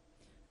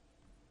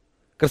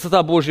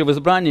 красота Божьего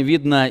избрания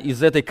видна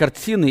из этой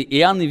картины.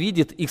 Иоанн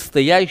видит их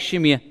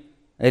стоящими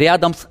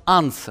рядом с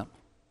Анцем.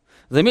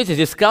 Заметьте,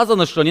 здесь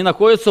сказано, что они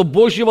находятся у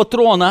Божьего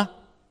трона,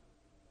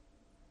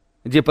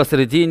 где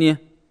посредине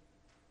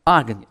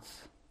Агнец.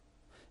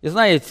 И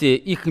знаете,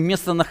 их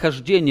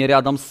местонахождение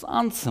рядом с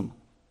Анцем,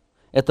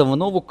 это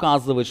вновь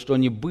указывает, что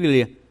они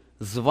были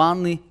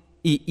званы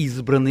и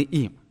избраны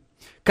им.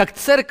 Как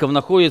церковь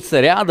находится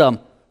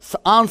рядом с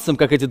Анцем,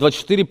 как эти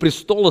 24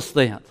 престола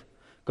стоят,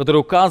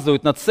 которые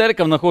указывают на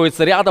церковь,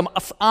 находятся рядом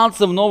с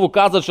Анцем, но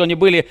указывают, что они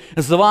были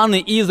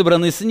званы,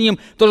 избраны с Ним.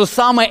 То же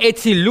самое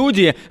эти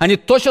люди, они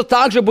точно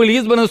так же были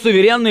избраны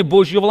суверенной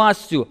Божьей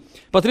властью.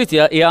 Посмотрите,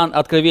 Иоанн,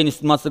 Откровение,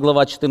 17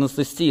 глава,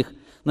 14 стих.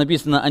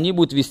 Написано: «Они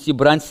будут вести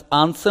брань с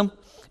Анцем,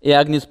 и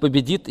Агнец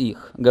победит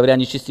их», говоря о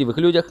нечестивых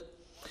людях,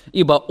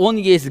 «ибо Он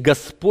есть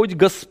Господь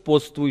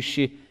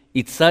господствующий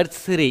и Царь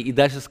царей». И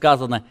дальше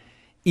сказано: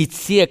 «И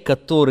те,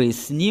 которые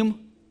с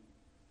Ним,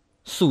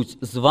 суть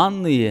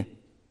званные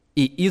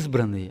и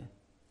избранные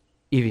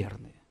и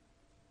верные».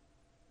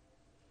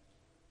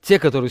 Те,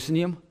 которые с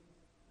Ним,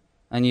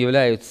 они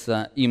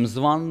являются им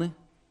званы,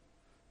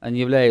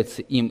 они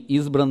являются им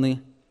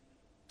избраны,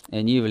 и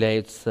они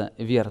являются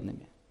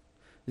верными.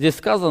 Здесь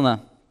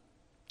сказано,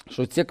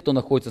 что те, кто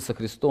находится со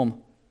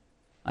Христом,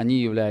 они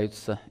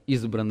являются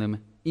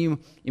избранными им.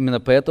 Именно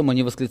поэтому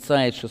они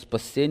восклицают, что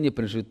спасение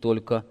принадлежит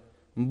только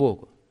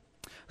Богу.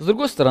 С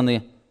другой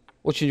стороны,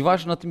 очень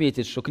важно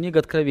отметить, что книга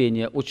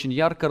Откровения очень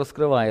ярко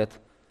раскрывает,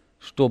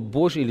 что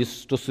Божье или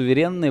что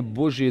суверенное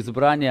Божье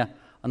избрание,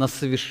 она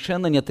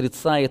совершенно не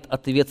отрицает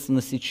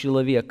ответственности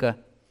человека.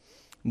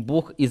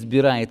 Бог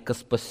избирает ко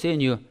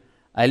спасению,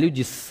 а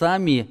люди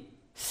сами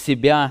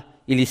себя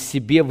или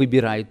себе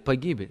выбирают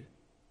погибель.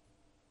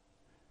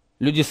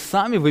 Люди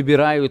сами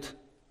выбирают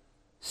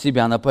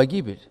себя на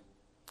погибель.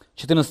 В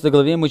 14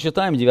 главе мы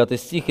читаем 9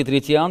 стих: «И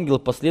третий ангел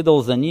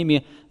последовал за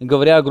ними,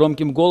 говоря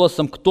громким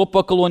голосом: кто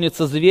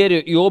поклонится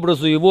зверю и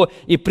образу его,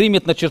 и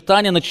примет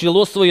начертание на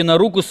чело свое, на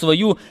руку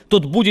свою,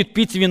 тот будет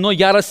пить вино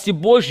ярости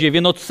Божьей,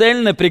 вино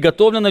цельное,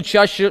 приготовленное в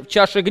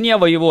чаше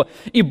гнева его,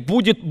 и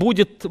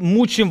будет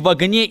мучим в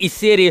огне и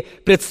сере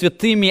пред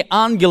святыми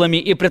ангелами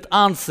и пред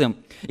Анцем.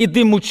 И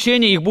дым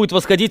мучения их будет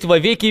восходить во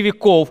веки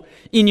веков,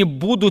 и не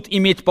будут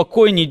иметь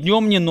покоя ни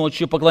днем, ни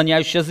ночью,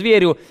 поклоняющие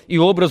зверю и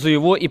образу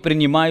его, и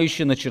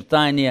принимающие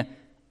начертание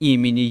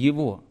имени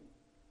его».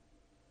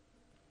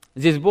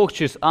 Здесь Бог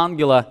через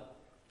ангела,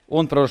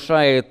 Он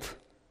провозглашает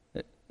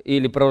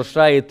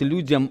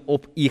людям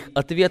об их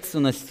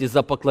ответственности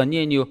за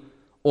поклонение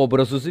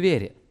образу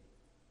зверя.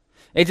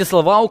 Эти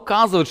слова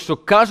указывают, что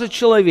каждый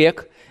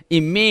человек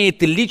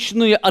имеет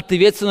личную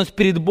ответственность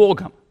перед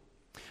Богом.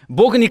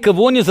 Бог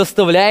никого не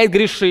заставляет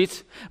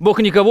грешить. Бог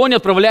никого не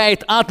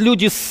отправляет в ад.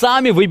 Люди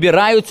сами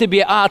выбирают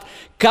себе ад.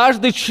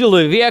 Каждый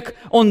человек,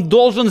 он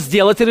должен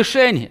сделать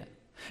решение.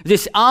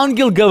 Здесь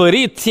ангел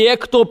говорит: те,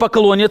 кто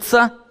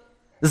поклонится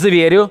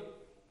зверю,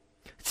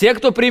 те,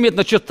 кто примет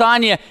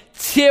начертание,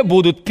 те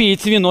будут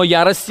пить вино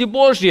ярости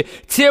Божьей.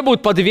 Те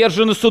будут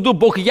подвержены суду.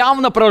 Бог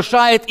явно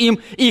провозглашает им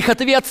их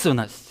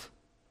ответственность.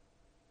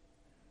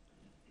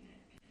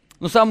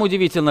 Но самое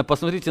удивительное,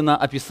 посмотрите на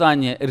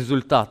описание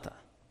результата.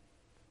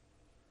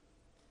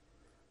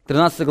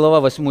 13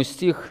 глава, 8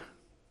 стих.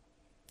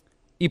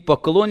 «И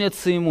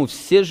поклонятся ему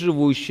все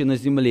живущие на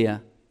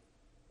земле,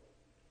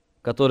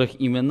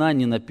 которых имена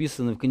не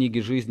написаны в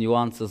книге жизни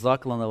Иоанна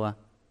Закланного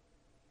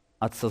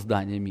от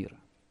создания мира».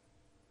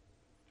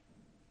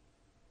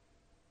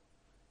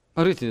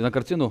 Смотрите на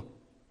картину.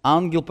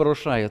 Ангел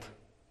провозглашает: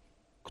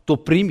 кто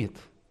примет,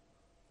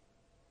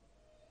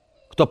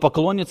 кто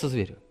поклонится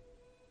зверю,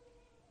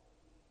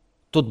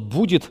 тот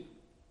будет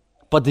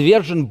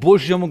подвержен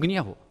Божьему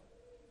гневу.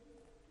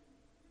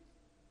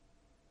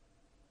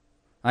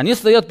 Они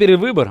стоят перед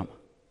выбором.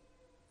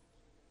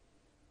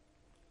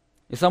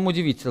 И самое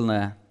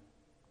удивительное,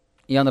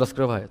 Иоанн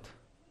раскрывает,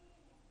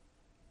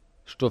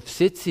 что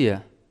все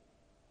те,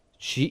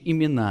 чьи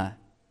имена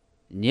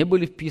не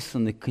были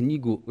вписаны в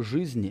книгу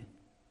жизни,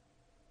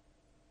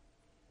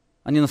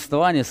 они на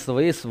основании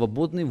своей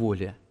свободной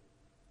воли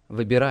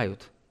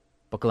выбирают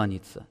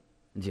поклониться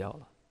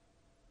дьяволу.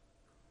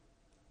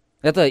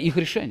 Это их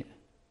решение.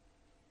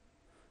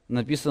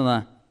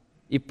 Написано: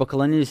 «И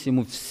поклонились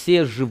ему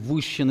все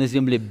живущие на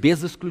земле,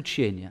 без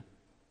исключения,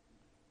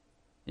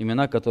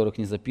 имена которых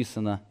не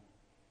записано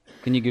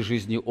в книге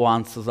жизни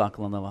Иоанна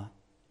Закланного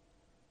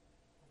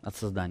от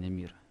создания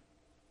мира».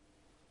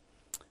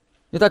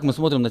 Итак, мы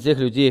смотрим на тех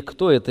людей,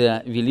 кто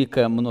это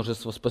великое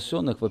множество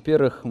спасенных.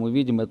 Во-первых, мы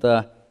видим,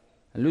 это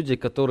люди,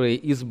 которые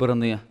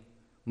избраны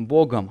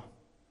Богом.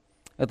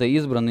 Это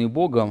избранные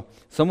Богом.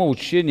 Само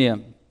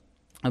учение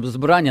об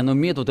избрании, оно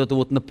имеет вот эту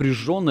вот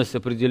напряженность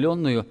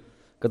определенную,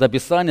 когда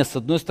Писание, с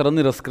одной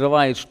стороны,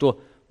 раскрывает,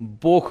 что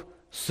Бог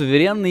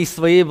суверенный из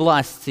своей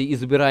власти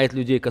избирает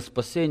людей ко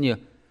спасению,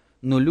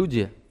 но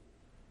люди,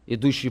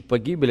 идущие в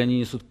погибель, они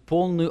несут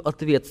полную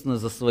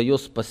ответственность за свое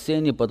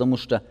спасение, потому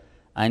что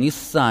они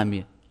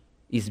сами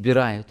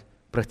избирают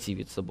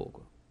противиться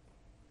Богу.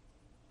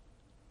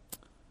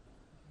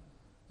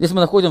 Здесь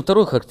мы находим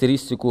вторую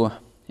характеристику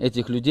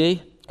этих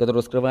людей, которые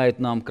раскрывают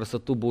нам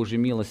красоту Божьей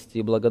милости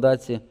и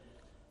благодати.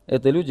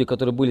 Это люди,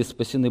 которые были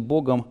спасены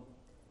Богом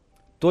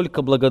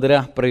только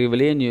благодаря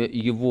проявлению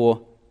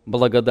Его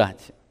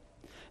благодати.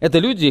 Это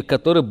люди,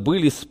 которые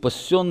были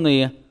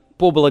спасенные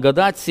по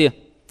благодати.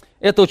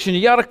 Это очень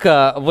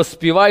ярко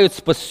воспевают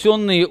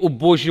спасенные у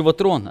Божьего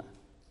трона.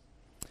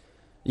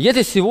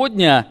 Если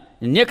сегодня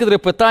некоторые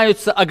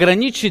пытаются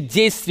ограничить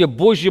действие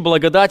Божьей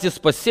благодати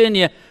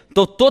спасения,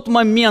 то в тот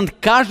момент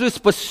каждый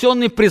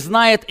спасенный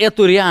признает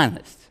эту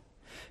реальность.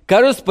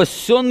 Каждый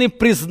спасенный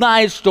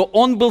признает, что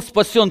он был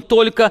спасен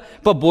только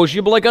по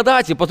Божьей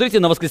благодати. Посмотрите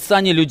на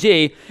восклицание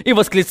людей. «И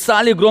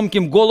восклицали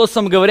громким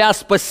голосом, говоря,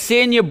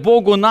 спасение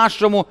Богу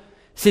нашему,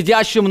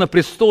 сидящему на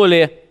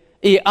престоле,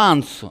 и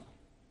Анцу».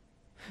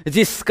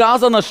 Здесь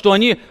сказано, что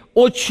они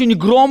очень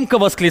громко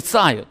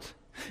восклицают.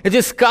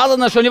 Здесь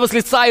сказано, что они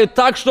восклицают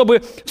так,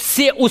 чтобы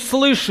все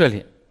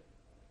услышали.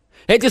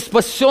 Эти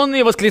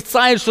спасенные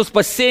восклицают, что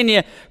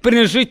спасение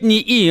принадлежит не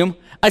им,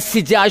 а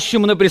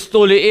сидящему на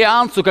престоле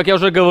Иоаннцу. Как я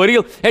уже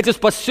говорил, эти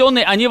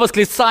спасенные, они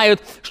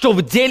восклицают, что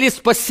в деле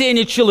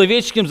спасения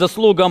человеческим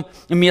заслугам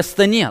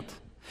места нет.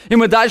 И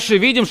мы дальше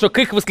видим, что к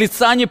их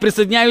восклицанию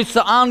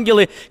присоединяются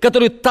ангелы,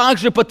 которые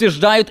также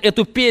подтверждают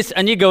эту песнь.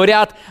 Они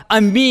говорят: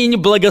 «Аминь,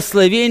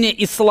 благословение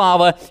и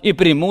слава, и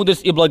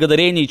премудрость, и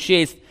благодарение, и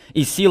честь,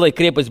 и сила, и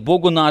крепость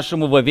Богу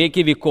нашему во веки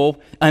веков.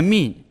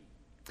 Аминь».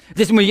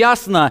 Здесь мы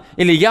ясно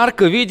или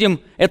ярко видим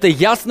это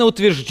ясное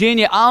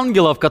утверждение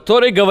ангелов,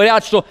 которые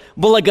говорят, что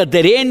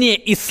благодарение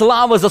и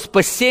слава за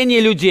спасение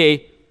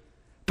людей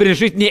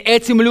принадлежит не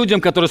этим людям,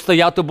 которые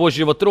стоят у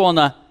Божьего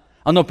трона,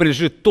 оно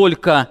принадлежит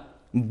только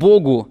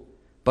Богу,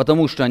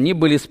 потому что они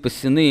были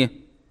спасены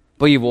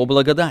по Его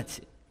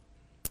благодати.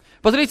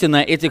 Посмотрите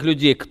на этих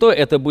людей. Кто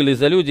это были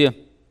за люди?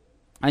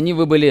 Они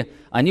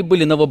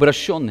были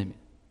новообращенными.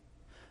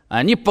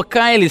 Они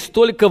покаялись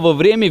только во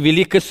время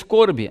великой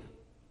скорби.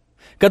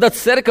 Когда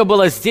церковь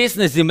была здесь,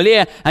 на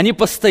земле, они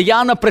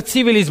постоянно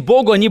противились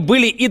Богу, они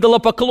были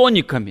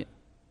идолопоклонниками.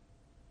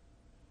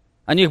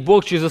 О них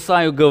Бог через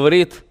Исаию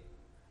говорит,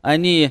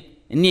 они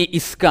не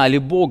искали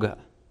Бога.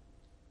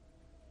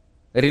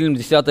 Римлянам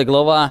 10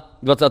 глава,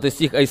 20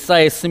 стих, а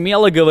Исаия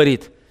смело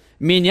говорит: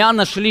 «Меня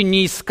нашли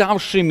не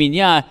искавшие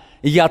меня,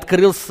 я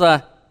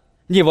открылся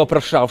не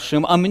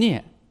вопрошавшим о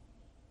мне».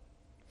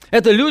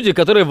 Это люди,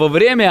 которые во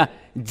время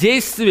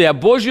действия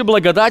Божьей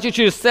благодати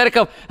через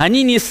церковь,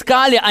 они не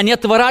искали, они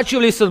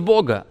отворачивались от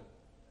Бога.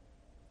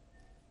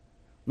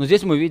 Но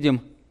здесь мы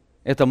видим,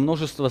 это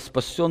множество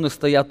спасенных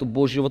стоят у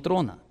Божьего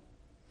трона.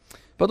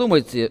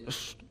 Подумайте,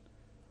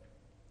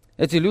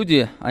 эти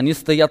люди, они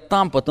стоят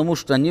там, потому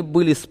что они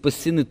были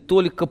спасены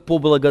только по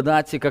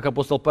благодати, как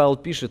апостол Павел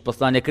пишет,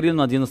 послание к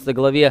Римлянам, 11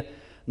 главе,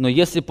 «Но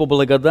если по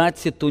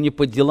благодати, то не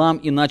по делам,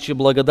 иначе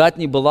благодать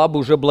не была бы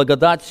уже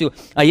благодатью,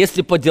 а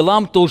если по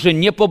делам, то уже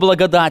не по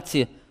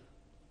благодати,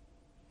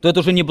 то это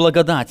уже не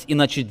благодать,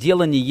 иначе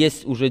дело не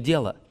есть уже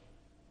дело».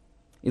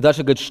 И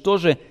дальше говорит, что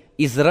же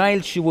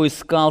Израиль чего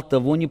искал,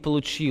 того не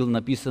получил.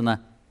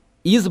 Написано,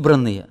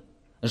 избранные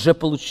же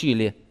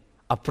получили,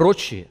 а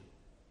прочие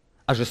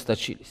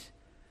ожесточились.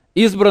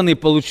 Избранные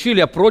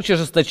получили, а прочие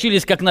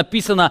ожесточились, как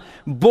написано,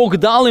 Бог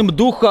дал им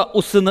духа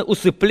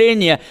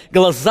усыпления,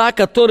 глаза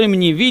которым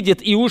не видят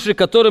и уши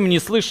которым не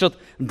слышат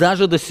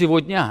даже до сего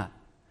дня,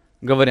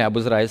 говоря об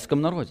израильском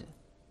народе.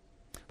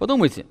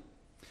 Подумайте,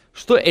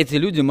 что эти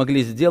люди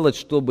могли сделать,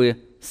 чтобы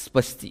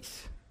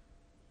спастись?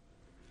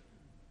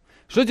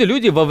 Что эти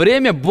люди во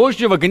время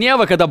Божьего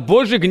гнева, когда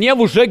Божий гнев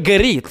уже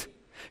горит,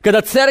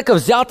 когда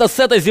церковь взята с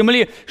этой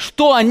земли,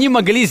 что они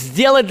могли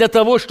сделать для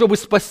того, чтобы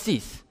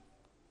спастись?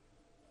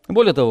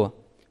 Более того,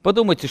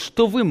 подумайте,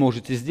 что вы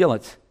можете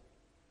сделать,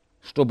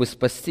 чтобы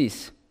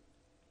спастись.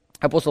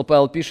 Апостол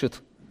Павел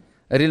пишет,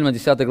 Римлянам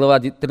 10 глава,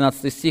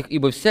 13 стих,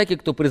 «Ибо всякий,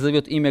 кто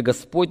призовет имя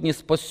Господне,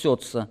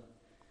 спасется.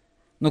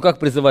 Но как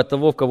призывать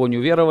того, в кого не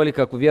уверовали,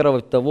 как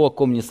уверовать того, о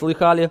ком не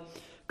слыхали,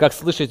 как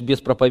слышать без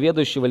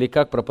проповедующего, или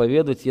как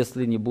проповедовать,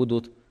 если не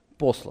будут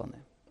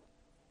посланы».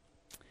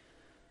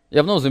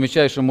 Я вновь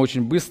замечаю, что мы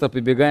очень быстро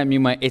прибегаем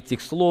мимо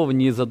этих слов,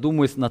 не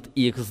задумываясь над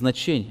их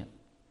значением.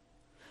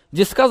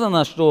 Здесь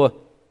сказано,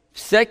 что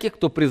всякий,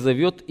 кто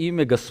призовет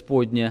имя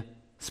Господне,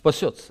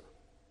 спасется.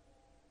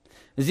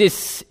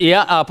 Здесь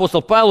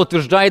апостол Павел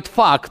утверждает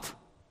факт.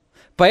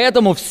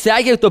 Поэтому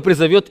всякий, кто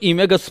призовет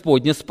имя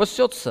Господне,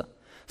 спасется.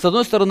 С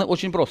одной стороны,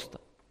 очень просто.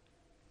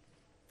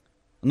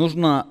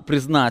 Нужно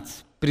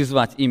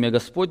призвать имя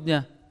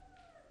Господня,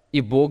 и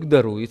Бог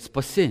дарует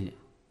спасение.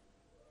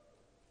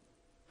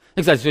 И,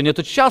 кстати, сегодня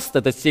тут часто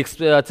этот стих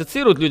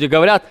цитируют, люди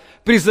говорят,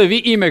 призови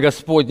имя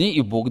Господне, и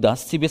Бог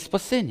даст тебе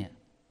спасение.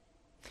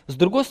 С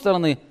другой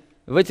стороны,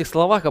 в этих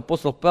словах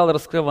апостол Павел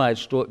раскрывает,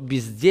 что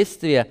без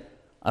действия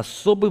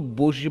особой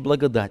Божьей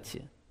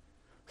благодати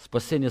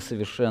спасение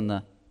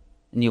совершенно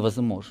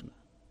невозможно.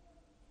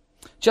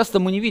 Часто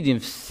мы не видим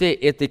всей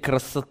этой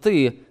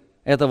красоты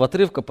этого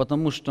отрывка,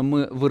 потому что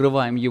мы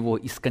вырываем его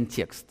из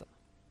контекста.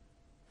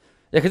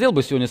 Я хотел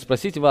бы сегодня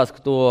спросить вас,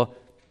 кто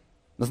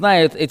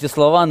знает эти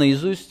слова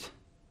наизусть,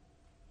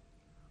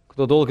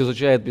 кто долго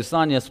изучает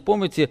Писание,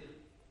 вспомните,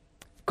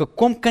 в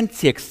каком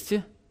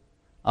контексте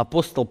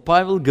апостол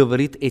Павел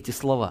говорит эти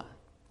слова.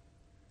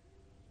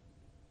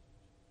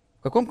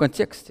 В каком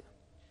контексте?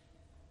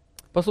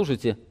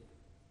 Послушайте,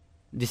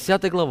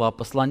 10 глава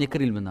послания к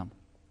Римлянам.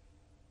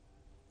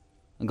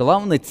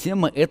 Главная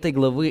тема этой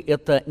главы –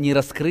 это не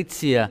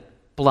раскрытие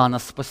плана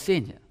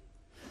спасения.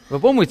 Вы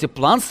помните,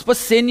 план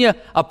спасения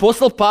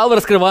апостол Павел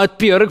раскрывает в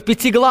первых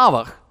 5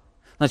 главах.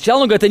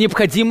 Сначала он говорит о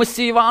необходимости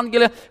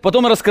Евангелия,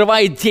 потом он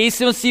раскрывает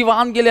действенность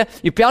Евангелия,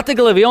 и в 5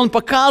 главе он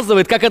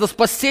показывает, как это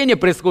спасение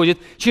происходит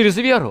через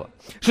веру.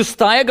 6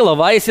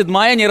 глава и 7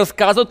 они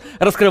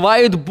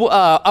раскрывают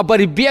о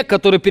борьбе,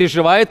 которую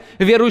переживают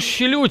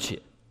верующие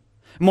люди.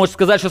 Можно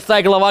сказать, 6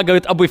 глава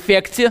говорит об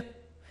эффекте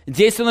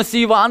действенности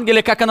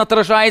Евангелия, как она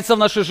отражается в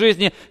нашей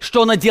жизни,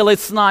 что она делает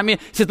с нами.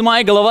 7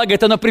 глава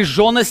говорит о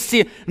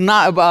напряженности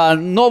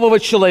нового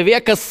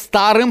человека с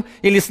старым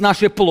или с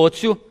нашей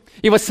плотью.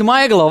 И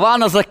 8 глава,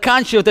 она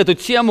заканчивает эту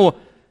тему,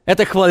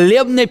 это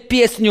хвалебной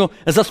песню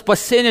за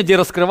спасение, где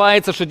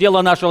раскрывается, что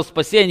дело нашего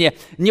спасения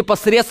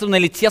непосредственно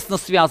или тесно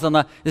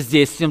связано с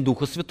действием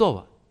Духа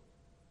Святого.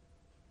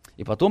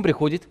 И потом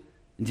приходит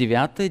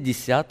 9,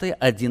 10,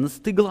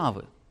 11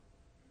 главы,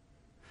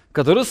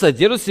 которые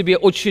содержат в себе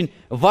очень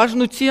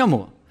важную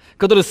тему,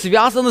 которая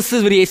связана с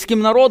еврейским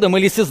народом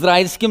или с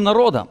израильским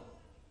народом.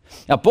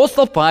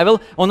 Апостол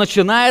Павел, он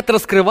начинает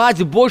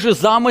раскрывать Божий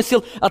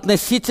замысел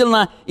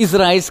относительно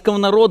израильского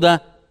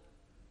народа.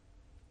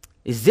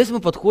 И здесь мы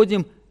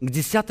подходим к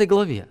 10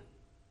 главе,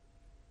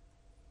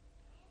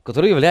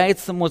 которая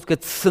является, можно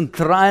сказать,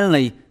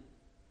 центральной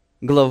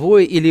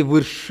главой или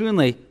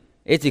вершиной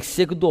этих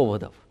всех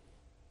доводов.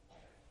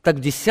 Так в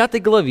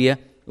 10 главе,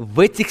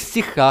 в этих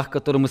стихах,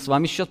 которые мы с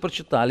вами сейчас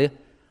прочитали,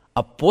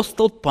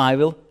 апостол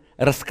Павел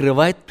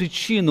раскрывает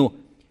причину,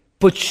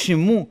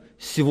 почему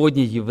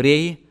сегодня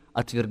евреи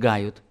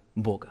отвергают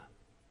Бога.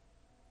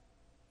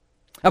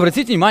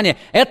 Обратите внимание,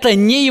 это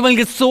не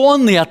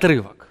евангелизационный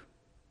отрывок.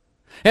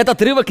 Этот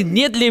отрывок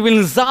не для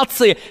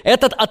евангелизации.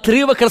 Этот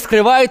отрывок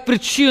раскрывает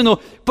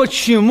причину,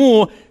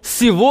 почему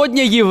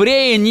сегодня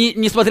евреи,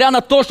 несмотря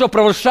на то, что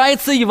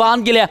провозглашается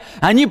Евангелие,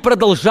 они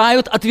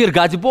продолжают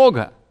отвергать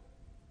Бога.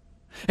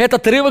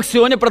 Этот отрывок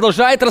сегодня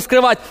продолжает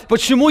раскрывать,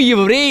 почему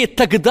евреи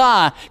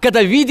тогда,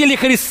 когда видели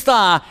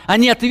Христа,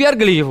 они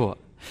отвергли Его.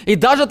 И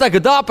даже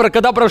тогда,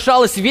 когда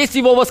провозглашалась весть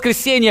Его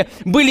воскресения,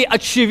 были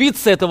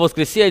очевидцы этого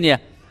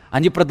воскресения,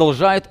 они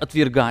продолжают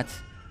отвергать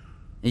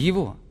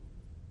Его.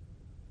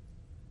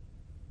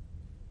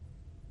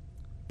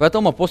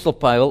 Поэтому апостол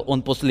Павел,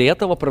 он после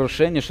этого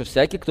провозглашения, что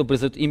всякий, кто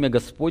призовет имя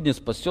Господне,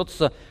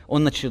 спасется,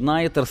 он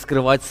начинает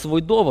раскрывать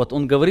свой довод.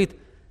 Он говорит,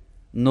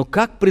 но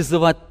как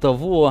призывать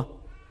того,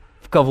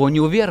 в кого не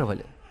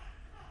уверовали?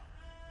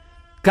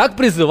 Как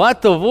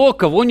призывать того,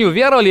 кого не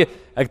уверовали?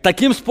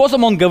 Таким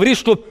способом он говорит,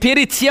 что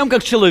перед тем,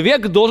 как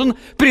человек должен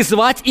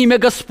призывать имя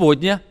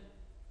Господне,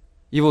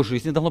 в его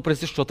жизни должно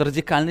произойти что-то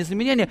радикальное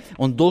изменение.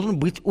 Он должен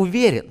быть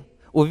уверен,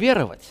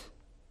 уверовать.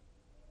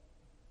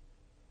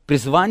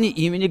 Призвание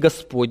имени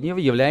Господнего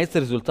является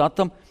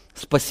результатом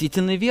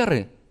спасительной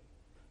веры.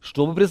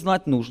 Чтобы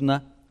признать,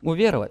 нужно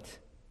уверовать.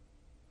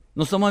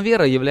 Но сама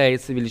вера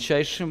является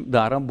величайшим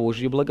даром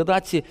Божьей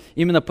благодати.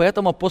 Именно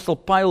поэтому апостол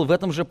Павел в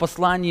этом же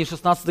послании, в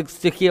 16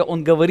 стихе,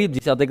 он говорит в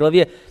 10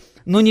 главе,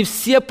 «Но не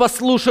все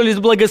послушались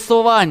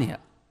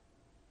благословения».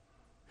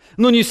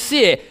 Но не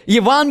все.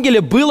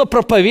 Евангелие было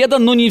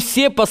проповедано, но не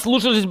все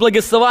послушались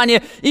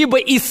благословения. Ибо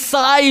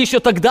Исаия еще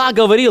тогда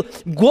говорил,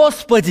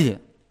 «Господи,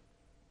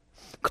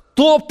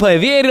 кто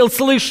поверил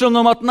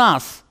слышанному от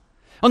нас?»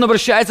 Он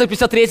обращается к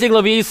 53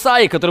 главе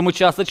Исаии, которую мы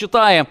часто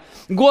читаем.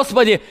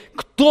 «Господи,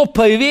 кто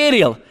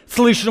поверил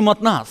слышанному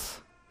от нас?»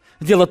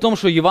 Дело в том,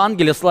 что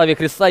Евангелие о славе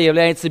Христа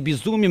является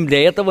безумием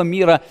для этого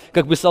мира,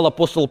 как писал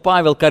апостол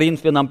Павел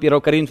Коринфянам,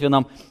 1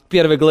 Коринфянам,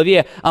 1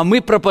 главе. «А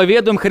мы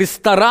проповедуем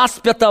Христа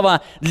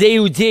распятого для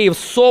иудеев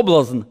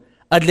соблазн,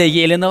 а для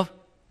еленов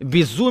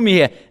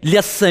безумие,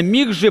 для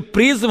самих же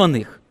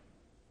призванных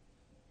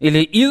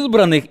или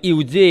избранных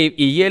иудеев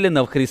и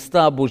еленов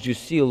Христа Божью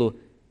силу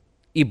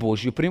и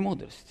Божью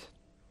премудрость».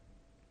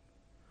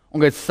 Он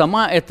говорит,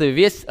 сама эта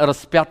весть о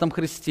распятом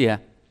Христе,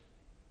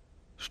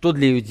 что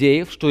для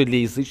иудеев, что и для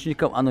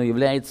язычников, оно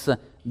является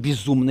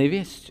безумной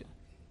вестью.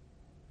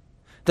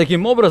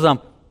 Таким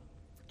образом,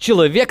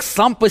 человек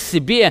сам по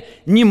себе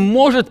не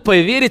может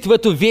поверить в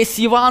эту весть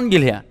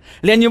Евангелия.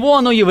 Для него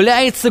оно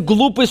является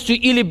глупостью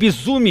или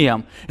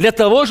безумием. Для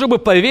того, чтобы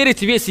поверить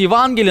в весть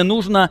Евангелия,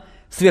 нужно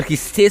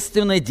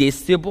сверхъестественное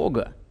действие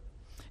Бога.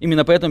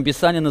 Именно поэтому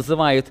Писание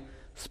называет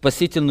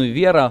спасительную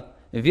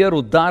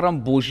веру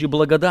даром Божьей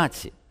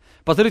благодати.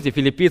 Посмотрите,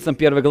 Филиппийцам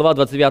 1 глава,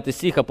 29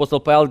 стих, апостол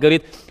Павел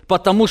говорит,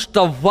 «Потому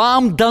что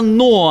вам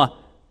дано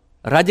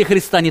ради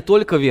Христа не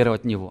только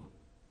веровать в Него,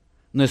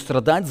 но и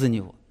страдать за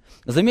Него».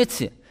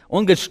 Заметьте,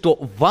 он говорит, что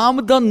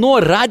вам дано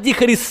ради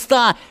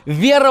Христа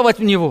веровать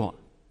в Него.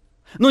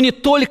 Но не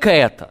только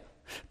это.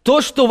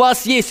 То, что у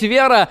вас есть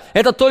вера,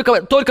 это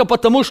только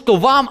потому, что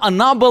вам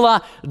она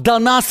была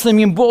дана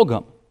самим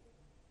Богом.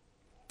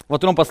 Во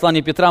втором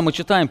послании Петра мы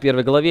читаем в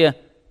 1 главе,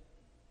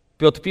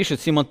 Петр пишет,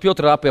 Симон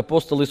Петр, раб и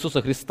апостол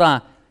Иисуса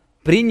Христа,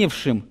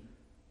 принявшим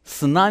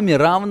с нами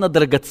равно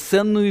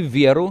драгоценную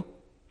веру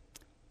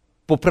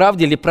по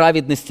правде или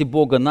праведности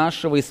Бога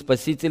нашего и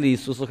Спасителя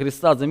Иисуса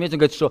Христа. Заметьте, он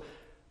говорит, что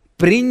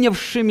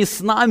принявшими с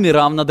нами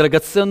равно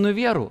драгоценную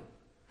веру.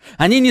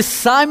 Они не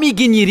сами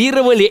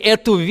генерировали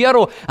эту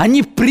веру,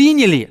 они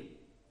приняли.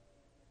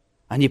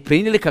 Они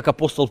приняли, как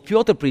апостол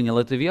Петр принял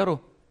эту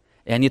веру.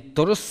 И они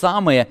то же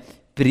самое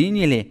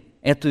приняли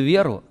эту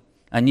веру.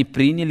 Они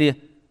приняли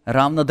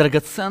равно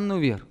драгоценную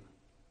веру.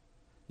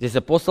 Здесь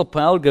апостол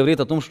Павел говорит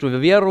о том, что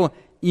веру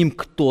им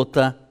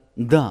кто-то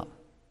дал.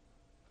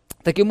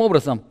 Таким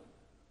образом,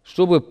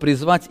 чтобы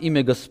призвать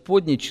имя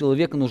Господне,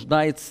 человек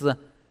нуждается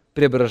в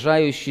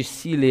преображающей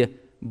силе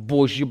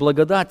Божьей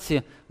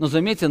благодати. Но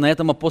заметьте, на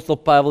этом апостол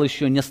Павел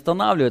еще не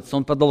останавливается.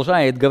 Он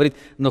продолжает говорить,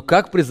 но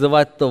как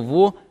призывать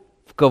того,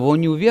 в кого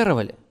не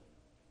уверовали?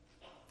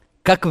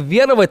 Как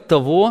веровать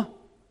того,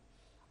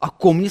 о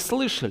ком не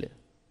слышали?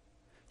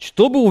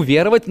 Чтобы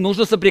уверовать,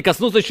 нужно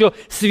соприкоснуться еще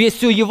с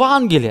вестью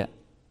Евангелия.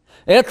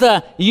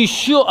 Это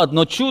еще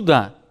одно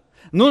чудо.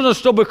 Нужно,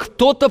 чтобы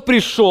кто-то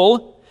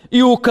пришел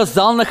и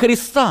указал на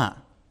Христа.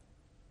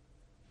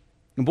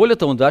 Более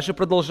того, он дальше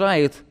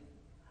продолжает.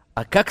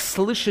 А как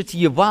слышать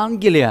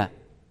Евангелие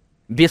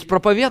без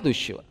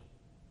проповедующего?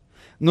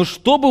 Но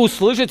чтобы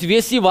услышать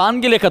весь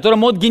Евангелие, который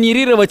может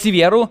генерировать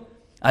веру,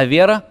 а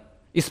вера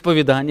 –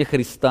 исповедание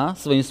Христа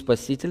своим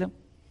Спасителем,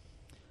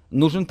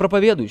 нужен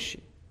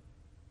проповедующий.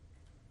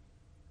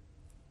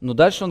 Но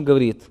дальше он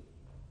говорит,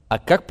 а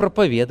как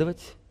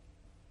проповедовать,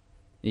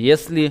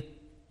 если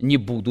не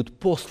будут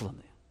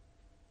посланы?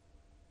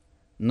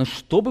 Но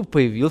чтобы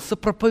появился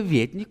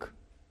проповедник,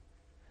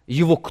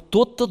 его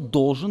кто-то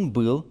должен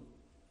был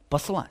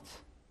послать.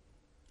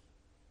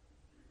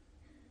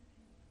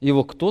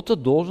 Его кто-то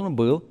должен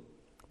был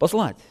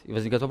послать. И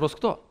возникает вопрос,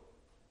 кто?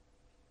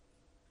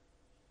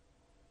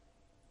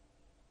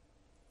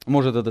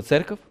 Может, это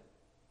церковь?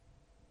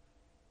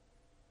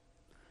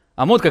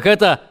 А может,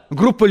 какая-то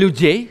группа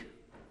людей?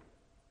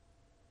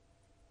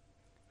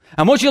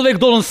 А может, человек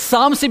должен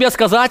сам себе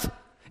сказать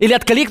или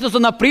откликнуться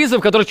на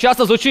призыв, который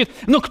часто звучит,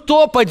 ну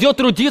кто пойдет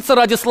трудиться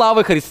ради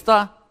славы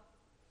Христа?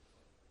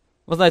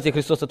 Вы знаете,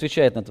 Христос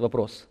отвечает на этот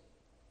вопрос.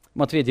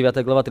 Матфея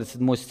 9 глава,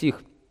 37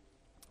 стих.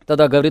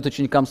 Тогда говорит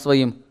ученикам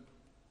своим,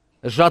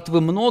 жатвы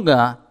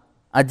много,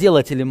 а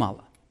делателей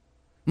мало.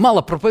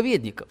 Мало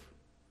проповедников.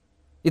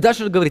 И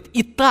дальше он говорит,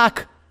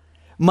 итак,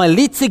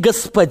 молите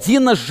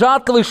Господина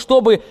жатвы,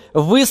 чтобы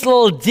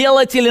выслал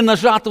делателей на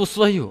жатву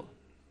свою.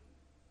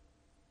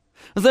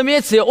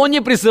 Заметьте, он не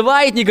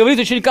призывает, не говорит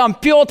ученикам,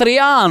 Петр и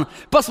Иоанн,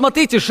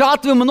 посмотрите,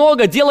 жатвы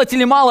много,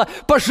 делателей мало,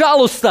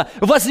 пожалуйста,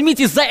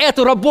 возьмите за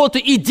эту работу,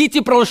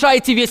 идите,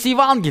 провозглашайте весь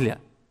Евангелие.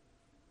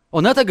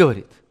 Он это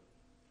говорит.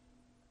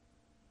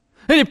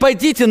 Или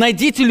пойдите,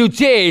 найдите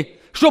людей,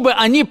 чтобы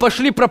они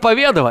пошли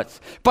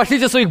проповедовать.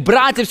 Пошлите своих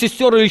братьев,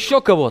 сестер или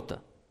еще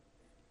кого-то.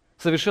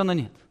 Совершенно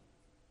нет.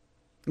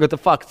 Это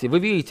факты. Вы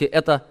видите,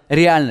 это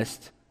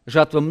реальность.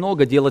 Жатвы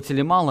много,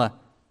 делателей мало.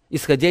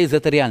 Исходя из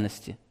этой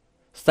реальности,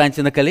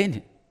 встаньте на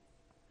колени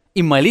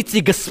и молите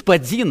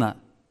Господина,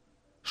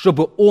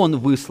 чтобы Он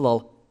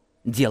выслал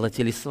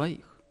делателей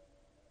своих.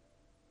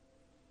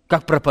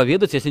 Как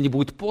проповедовать, если они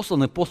будут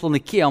посланы? Посланы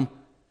кем?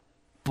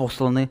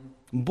 Посланы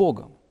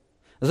Богом.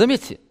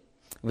 Заметьте,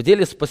 в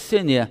деле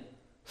спасения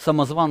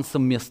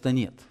самозванцам места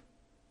нет.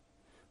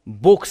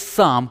 Бог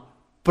сам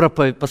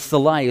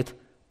посылает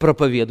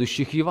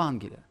проповедующих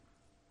Евангелия.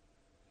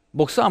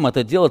 Бог сам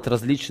это делает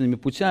различными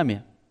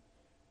путями.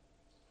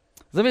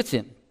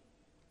 Заметьте,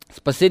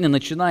 спасение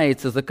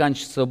начинается и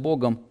заканчивается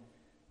Богом.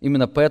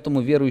 Именно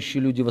поэтому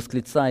верующие люди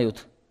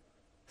восклицают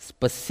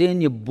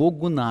 «Спасение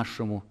Богу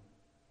нашему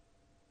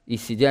и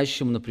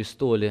сидящему на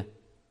престоле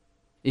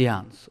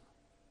Иоаннцу».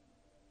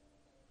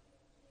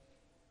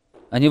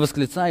 Они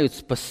восклицают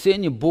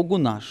 «Спасение Богу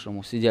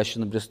нашему,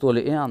 сидящему на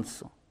престоле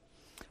Иоаннцу».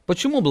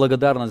 Почему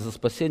благодарность за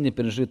спасение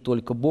принадлежит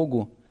только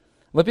Богу?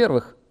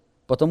 Во-первых,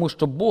 потому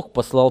что Бог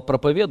послал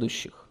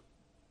проповедующих.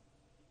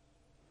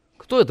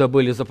 Кто это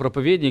были за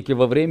проповедники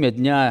во время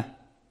дня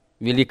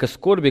великой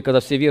скорби, когда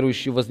все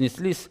верующие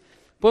вознеслись?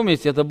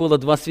 Помните, это было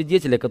два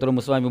свидетеля, о которых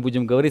мы с вами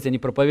будем говорить. Они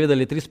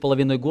проповедовали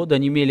 3,5 года,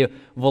 они имели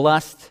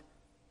власть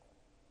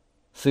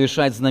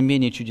совершать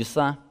знамения и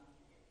чудеса.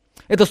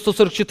 Это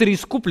 144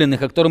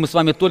 искупленных, о которых мы с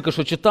вами только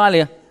что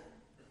читали.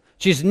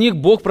 Через них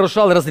Бог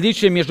провозглашал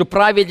различия между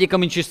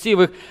праведником и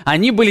нечестивых.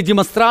 Они были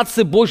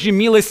демонстрацией Божьей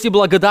милости и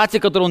благодати,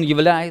 которую Он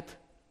являет.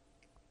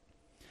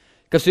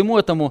 Ко всему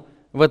этому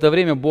в это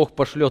время Бог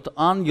пошлет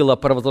ангела,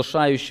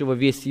 провозглашающего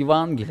весть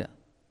Евангелия.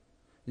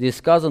 Здесь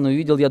сказано,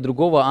 увидел я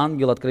другого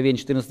ангела, Откровение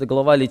 14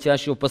 глава,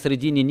 летящего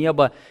посредине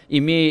неба,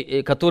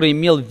 который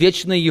имел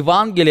вечное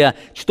Евангелие,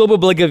 чтобы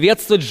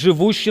благовествовать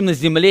живущим на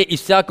земле и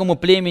всякому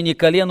племени,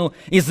 колену,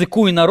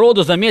 языку и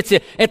народу.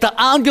 Заметьте, это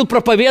ангел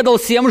проповедовал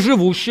всем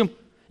живущим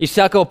и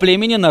всякого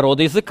племени,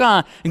 народа,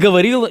 языка.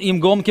 Говорил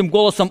им громким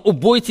голосом,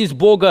 убойтесь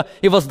Бога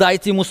и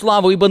воздайте Ему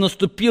славу, ибо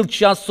наступил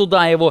час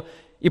суда Его,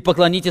 и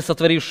поклонитесь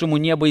сотворившему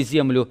небо и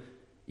землю,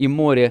 и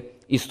море,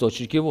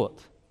 источники вод.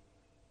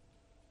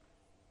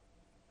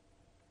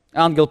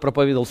 Ангел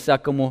проповедовал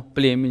всякому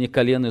племени,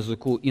 колену,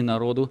 языку и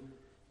народу,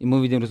 и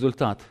мы видим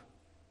результат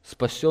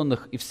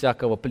спасенных и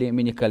всякого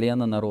племени,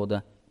 колена,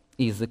 народа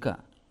и языка.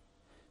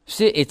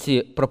 Все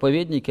эти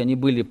проповедники, они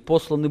были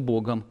посланы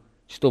Богом,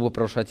 чтобы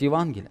провозглашать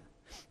Евангелие.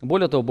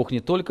 Более того, Бог не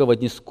только в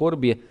дни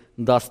скорби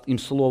даст им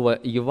слово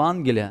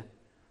Евангелия,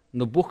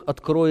 но Бог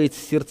откроет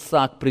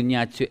сердца к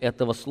принятию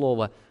этого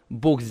слова.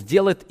 Бог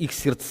сделает их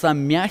сердца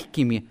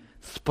мягкими,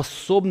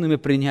 способными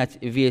принять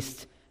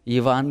весть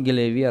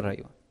Евангелия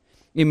верою.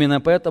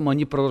 Именно поэтому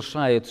они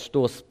провозглашают,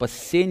 что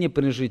спасение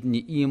принадлежит не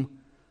им,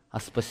 а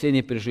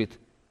спасение принадлежит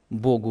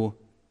Богу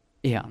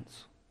и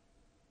Агнцу.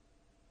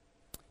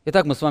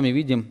 Итак, мы с вами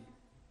видим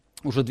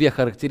уже две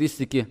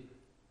характеристики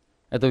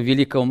этого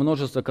великого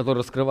множества, которое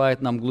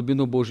раскрывает нам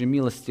глубину Божьей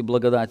милости,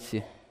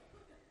 благодати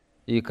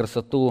и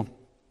красоту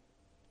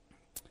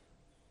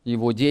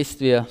Его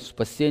действия в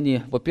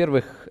спасении.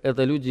 Во-первых,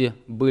 это люди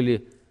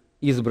были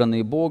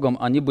избранные Богом,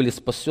 они были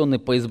спасены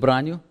по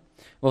избранию.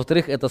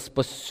 Во-вторых, это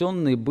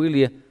спасенные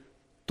были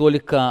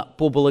только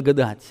по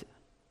благодати.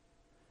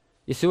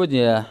 И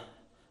сегодня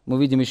мы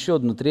видим еще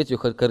одну, третью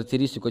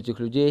характеристику этих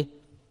людей.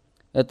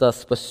 Это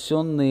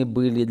спасенные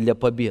были для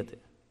победы.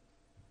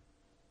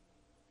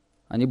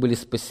 Они были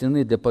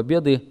спасены для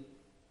победы.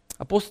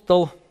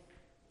 Апостол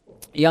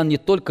Иоанн не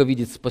только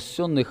видит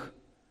спасенных,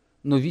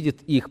 но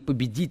видит их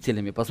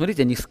победителями.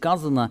 Посмотрите, о них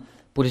сказано: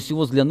 «После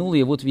всего взглянуло,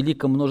 и вот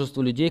великое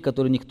множество людей,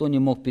 которые никто не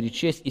мог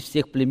перечесть, из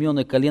всех племен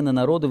и колен и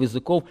народов,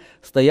 языков,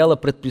 стояло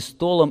пред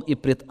престолом и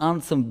пред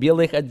Агнцем в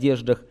белых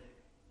одеждах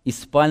и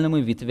с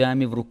пальмовыми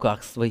ветвями в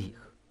руках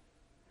своих».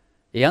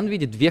 Иоанн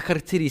видит две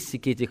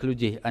характеристики этих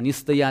людей. Они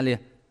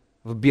стояли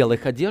в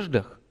белых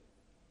одеждах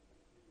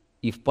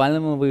и в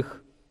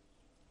пальмовых,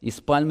 и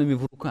с пальмами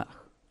в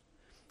руках.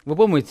 Вы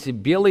помните,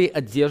 белые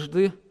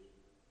одежды,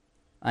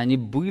 они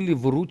были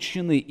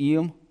вручены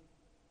им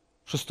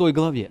в 6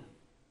 главе.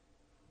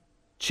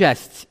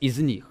 Часть из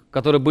них,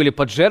 которые были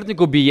под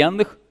жертвенник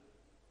убиенных,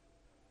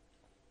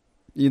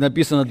 и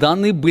написано,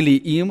 данные были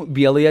им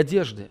белые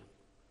одежды.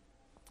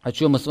 О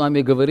чем мы с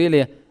вами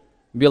говорили,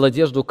 белая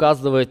одежда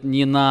указывает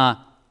не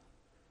на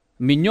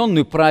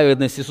мененную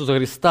праведность Иисуса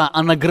Христа,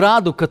 а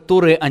награду,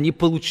 которую они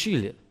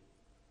получили.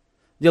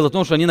 Дело в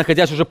том, что они,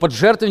 находясь уже под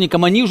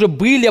жертвенником, они уже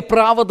были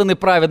оправданы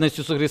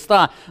праведностью Иисуса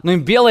Христа, но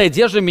им белая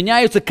одежда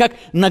меняется как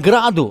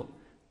награду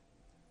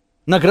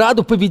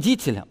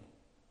победителям.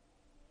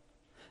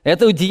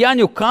 Это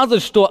деяние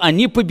указывает, что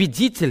они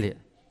победители.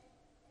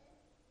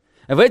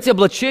 В эти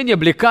облачения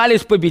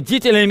облекались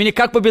победителями, не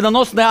как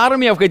победоносная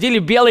армия, входили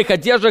в белых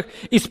одеждах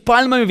и с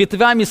пальмовыми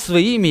ветвями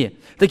своими.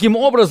 Таким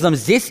образом,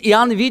 здесь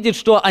Иоанн видит,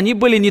 что они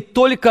были не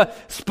только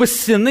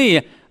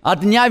спасены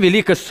от дня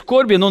великой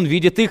скорби, но он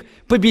видит их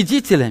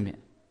победителями.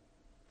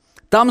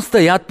 Там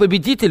стоят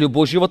победители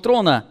Божьего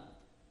трона.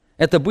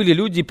 Это были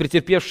люди,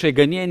 претерпевшие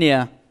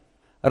гонения,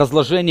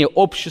 разложение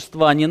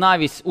общества,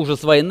 ненависть,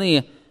 ужас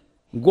войны,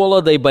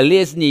 голода и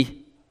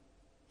болезней.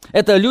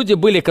 Это люди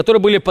были,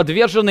 которые были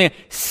подвержены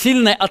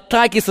сильной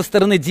атаке со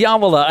стороны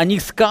дьявола. О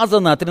них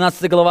сказано,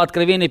 13 глава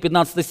Откровения,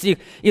 15 стих,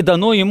 «И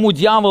дано ему,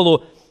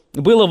 дьяволу,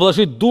 было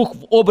вложить дух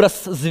в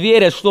образ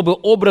зверя, чтобы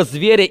образ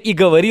зверя и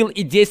говорил,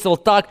 и действовал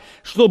так,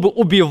 чтобы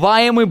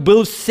убиваемый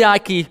был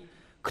всякий,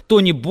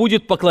 кто не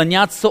будет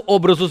поклоняться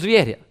образу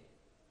зверя».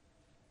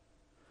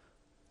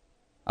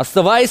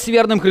 Оставаясь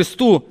верным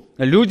Христу,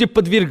 люди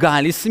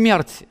подвергались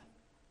смерти.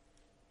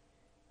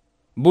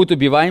 Будет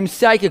убиваем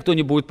всякий, кто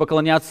не будет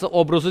поклоняться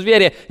образу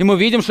зверя. И мы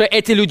видим, что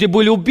эти люди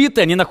были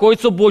убиты, они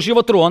находятся у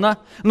Божьего трона,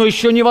 но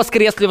еще не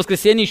воскресли,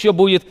 воскресенье еще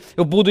будет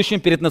в будущем,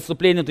 перед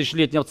наступлением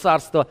тысячелетнего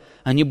царства.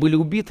 Они были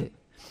убиты,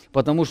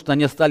 потому что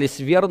они остались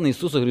верны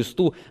Иисусу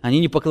Христу, они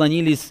не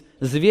поклонились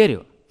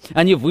зверю.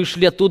 Они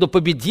вышли оттуда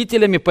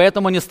победителями,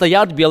 поэтому они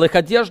стоят в белых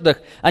одеждах.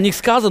 О них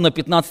сказано в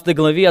 15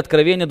 главе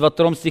Откровения,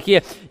 22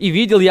 стихе: «И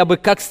видел я бы,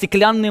 как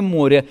стеклянное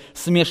море,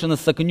 смешано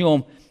с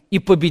огнем, и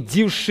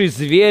победивший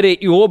зверя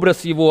и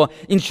образ его,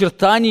 и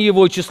начертание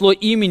его, и число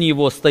имени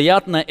его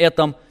стоят на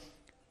этом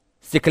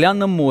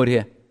стеклянном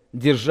море,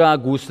 держа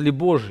гусли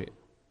Божии».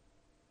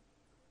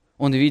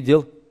 Он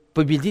видел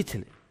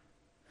победителей.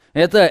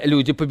 Это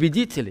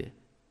люди-победители.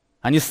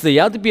 Они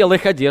стоят в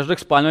белых одеждах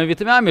с пальмовыми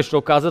ветвями, что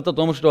указывает о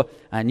том, что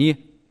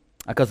они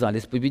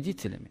оказались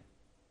победителями.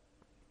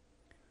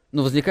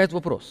 Но возникает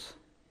вопрос.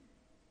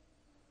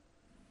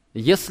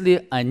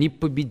 Если они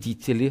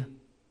победители,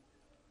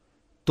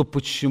 то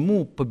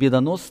почему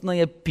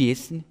победоносная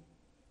песнь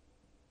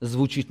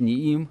звучит не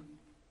им,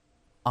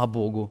 а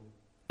Богу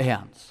и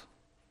Агнцу?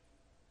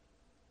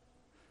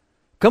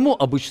 Кому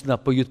обычно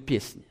поют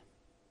песни?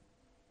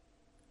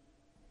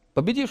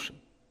 Победившим.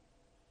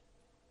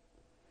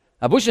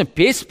 Обычно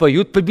песнь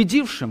поют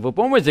победившим. Вы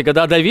помните,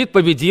 когда Давид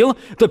победил,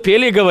 то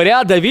пели,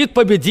 говоря, Давид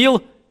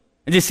победил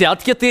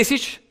десятки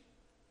тысяч,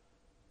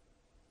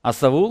 а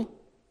Саул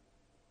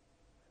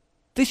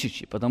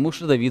тысячи, потому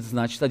что Давид,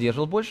 значит,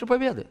 одержал больше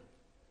победы.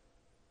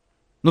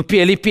 Но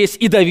пели песнь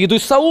и Давиду, и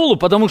Саулу,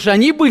 потому что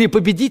они были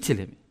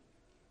победителями.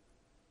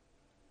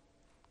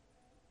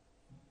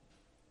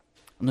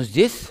 Но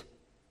здесь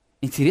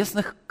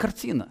интересная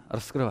картина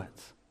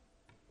раскрывается.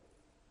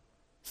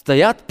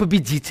 Стоят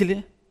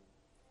победители,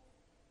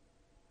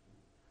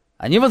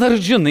 они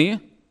вознаграждены,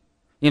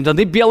 им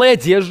даны белые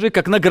одежды,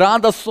 как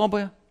награда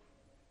особая.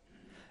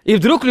 И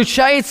вдруг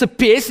включается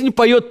песнь,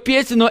 поет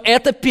песнь, но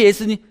эта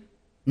песнь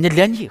не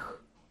для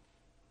них.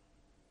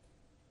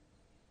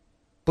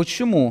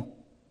 Почему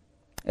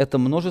это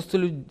множество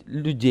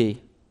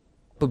людей,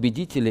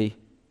 победителей,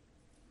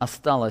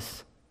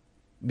 осталось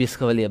без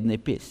хвалебной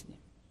песни.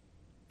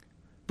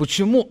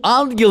 Почему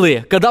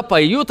ангелы, когда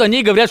поют,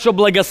 они говорят, что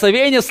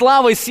благословение,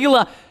 слава,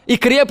 сила и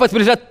крепость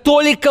принадлежат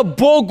только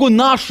Богу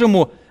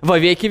нашему во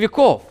веки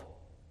веков?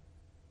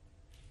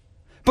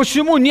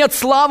 Почему нет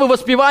славы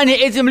воспевания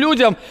этим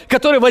людям,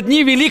 которые в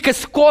дни великой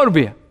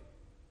скорби?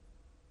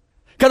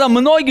 Когда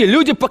многие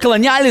люди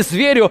поклонялись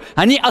зверю,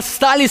 они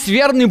остались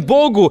верны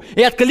Богу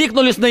и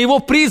откликнулись на Его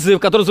призыв,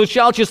 который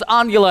звучал через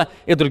ангела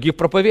и других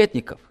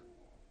проповедников.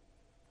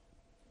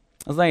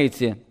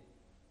 Знаете,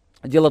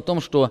 дело в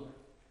том, что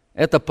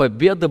эта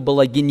победа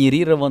была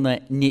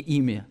генерирована не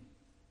ими.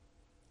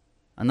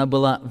 Она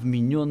была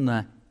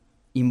вменена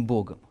им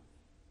Богом.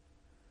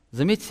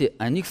 Заметьте,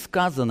 о них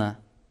сказано,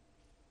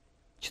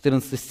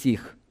 14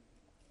 стих,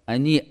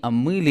 «Они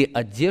омыли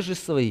одежды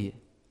свои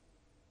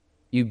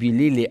и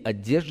убелили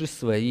одежды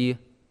свои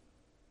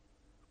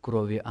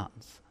кровью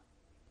Агнца».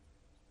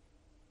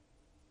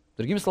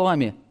 Другими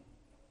словами,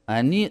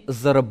 они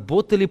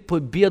заработали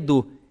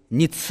победу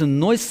не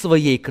ценой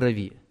своей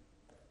крови,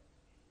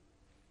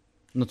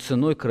 но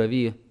ценой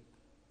крови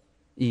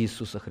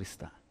Иисуса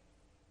Христа.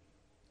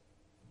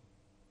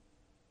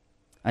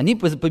 Они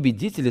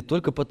победители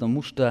только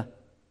потому, что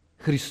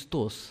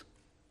Христос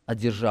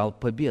одержал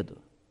победу.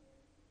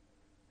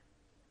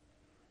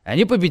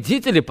 Они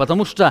победители,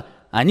 потому что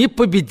они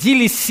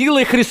победили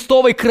силой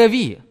Христовой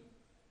крови.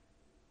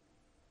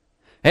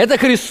 Это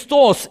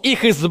Христос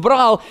их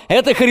избрал,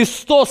 это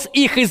Христос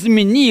их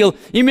изменил.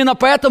 Именно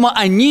поэтому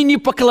они не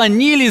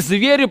поклонились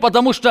зверю,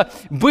 потому что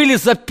были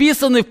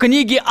записаны в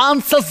книге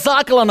Агнца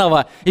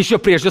Закланного еще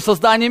прежде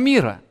создания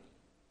мира.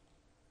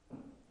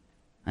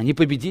 Они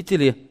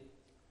победители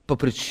по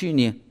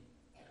причине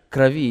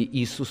крови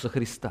Иисуса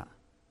Христа.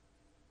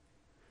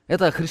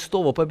 Это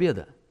Христова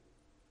победа,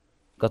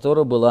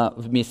 которая была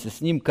вместе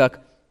с Ним,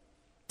 как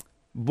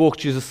Бог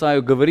через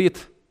Исаию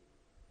говорит,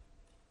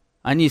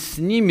 они с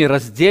ними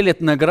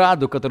разделят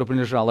награду, которая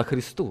принадлежала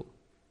Христу.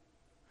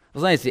 Вы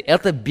знаете,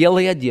 это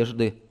белые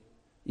одежды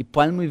и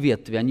пальмы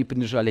ветви, они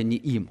принадлежали не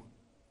им.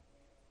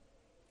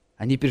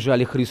 Они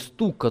принадлежали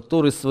Христу,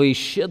 который своей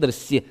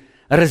щедрости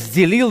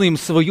разделил им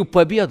свою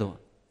победу.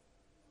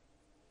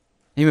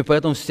 Именно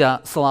поэтому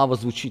вся слава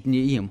звучит не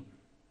им,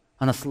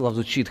 она слава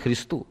звучит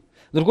Христу.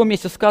 В другом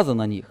месте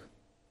сказано о них.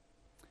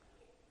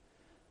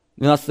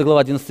 12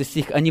 глава, 11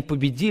 стих. «Они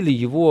победили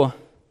его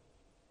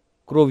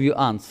кровью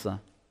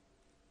Агнца,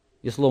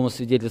 и словом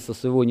свидетельства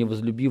своего, не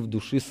возлюбив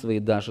души своей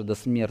даже до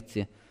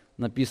смерти».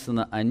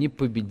 Написано, они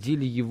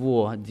победили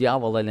его,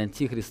 дьявола или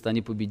антихриста,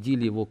 они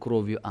победили его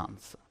кровью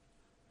Агнца.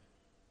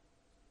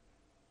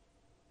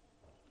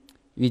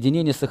 В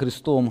единении со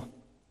Христом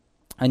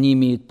они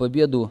имеют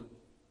победу.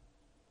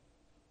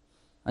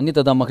 Они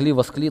тогда могли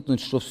воскликнуть,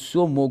 что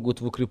все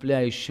могут в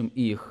укрепляющем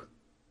их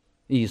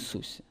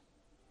Иисусе.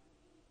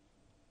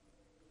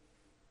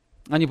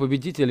 Они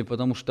победители,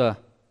 потому что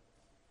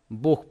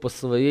Бог по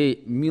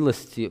своей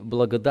милости,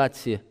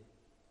 благодати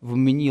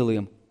вменил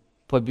им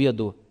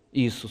победу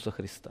Иисуса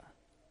Христа.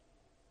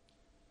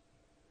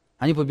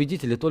 Они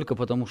победители только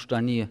потому, что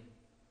они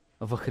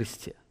во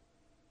Христе.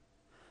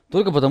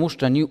 Только потому,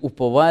 что они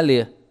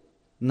уповали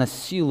на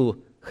силу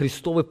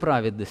Христовой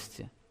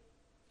праведности,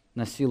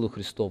 на силу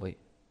Христовой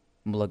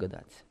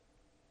благодати.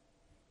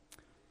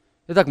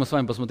 Итак, мы с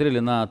вами посмотрели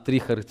на 3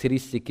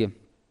 характеристики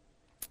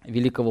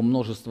великого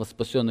множества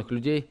спасенных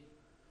людей.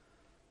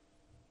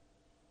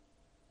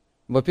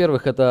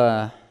 Во-первых,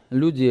 это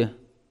люди,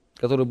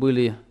 которые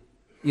были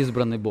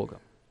избраны Богом.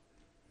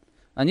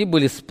 Они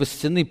были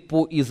спасены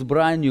по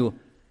избранию,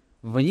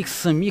 в них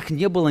самих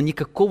не было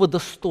никакого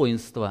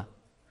достоинства.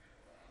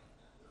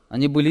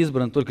 Они были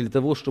избраны только для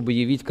того, чтобы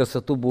явить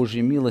красоту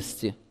Божьей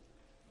милости.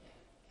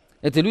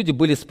 Эти люди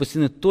были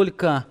спасены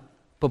только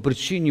по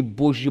причине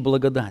Божьей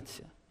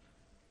благодати.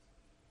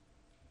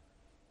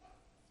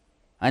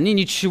 Они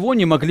ничего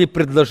не могли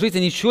предложить,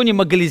 они ничего не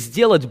могли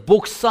сделать.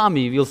 Бог сам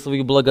явил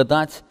свою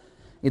благодать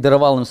и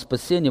даровал им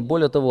спасение.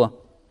 Более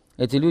того,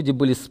 эти люди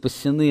были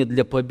спасены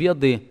для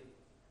победы.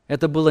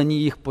 Это была не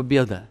их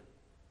победа.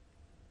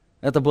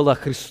 Это была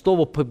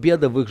Христова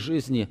победа в их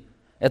жизни.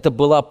 Это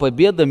была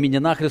победа,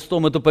 вменена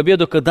Христом. Эту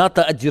победу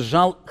когда-то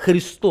одержал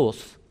Христос.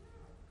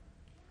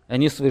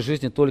 Они в своей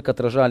жизни только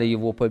отражали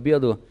Его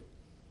победу.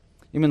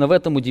 Именно в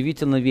этом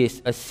удивительная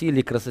весть о силе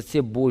и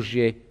красоте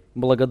Божьей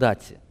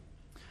благодати.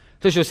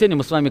 В следующем воскресенье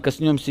мы с вами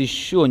коснемся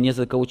еще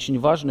несколько очень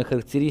важных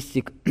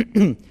характеристик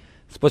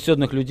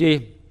спасенных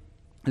людей,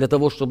 для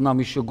того, чтобы нам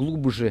еще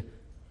глубже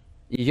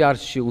и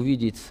ярче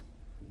увидеть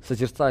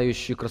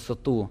созерцающую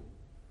красоту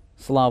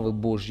славы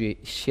Божьей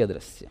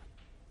щедрости.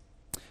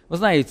 Вы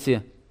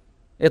знаете,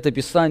 это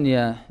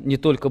Писание не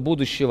только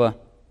будущего,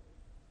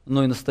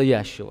 но и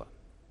настоящего.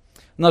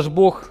 Наш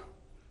Бог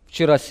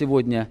вчера,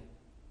 сегодня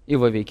и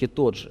вовеки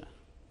тот же.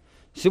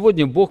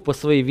 Сегодня Бог по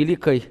своей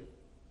великой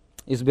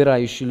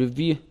избирающей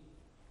любви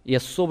и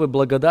особой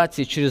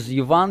благодати через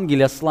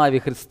Евангелие о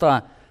славе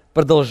Христа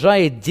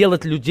продолжает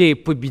делать людей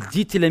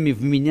победителями,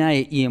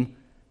 вменяя им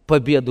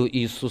победу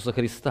Иисуса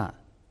Христа.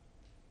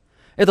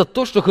 Это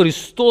то, что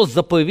Христос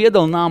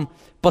заповедал нам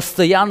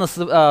постоянно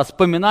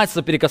вспоминать,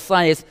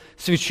 соприкасаясь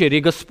с вечерей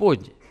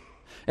Господней.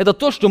 Это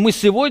то, что мы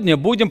сегодня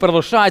будем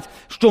провозглашать,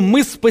 что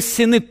мы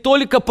спасены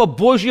только по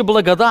Божьей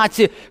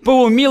благодати, по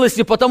Его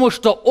милости, потому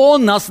что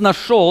Он нас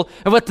нашел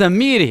в этом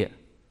мире.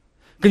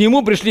 К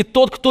Нему пришли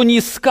тот, кто не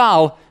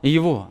искал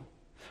Его.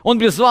 Он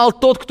призвал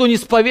тот, кто не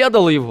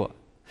исповедал Его.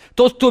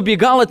 Тот, кто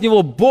убегал от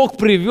Него, Бог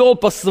привел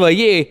по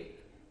своей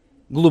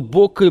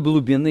глубокой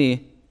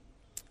глубины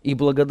и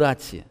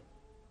благодати.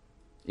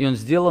 И Он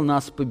сделал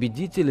нас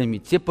победителями.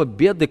 Те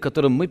победы,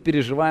 которые мы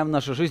переживаем в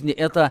нашей жизни,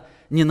 это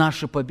не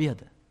наши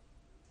победы.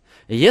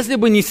 Если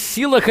бы не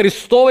сила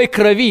Христовой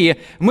крови,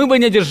 мы бы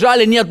не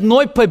одержали ни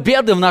одной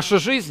победы в нашей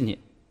жизни.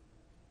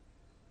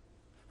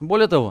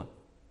 Более того,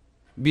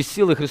 без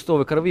силы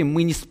Христовой крови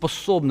мы не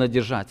способны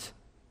одержать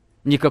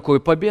никакой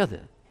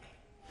победы.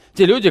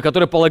 Те люди,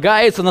 которые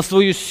полагаются на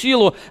свою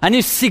силу,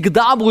 они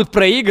всегда будут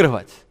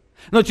проигрывать.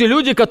 Но те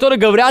люди, которые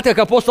говорят, как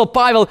апостол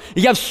Павел,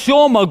 «Я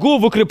все могу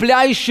в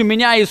укрепляющем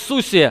меня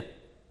Иисусе»,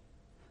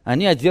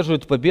 они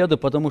одерживают победу,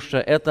 потому что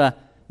это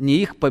не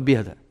их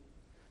победа,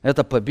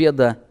 это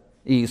победа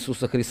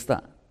Иисуса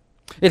Христа.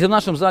 Если в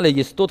нашем зале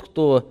есть тот,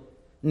 кто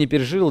не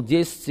пережил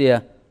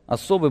действие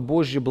особой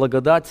Божьей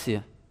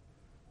благодати,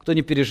 кто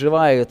не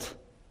переживает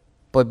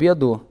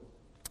победу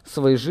в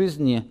своей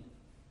жизни,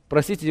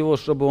 просите Его,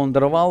 чтобы Он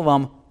даровал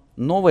вам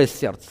новое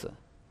сердце,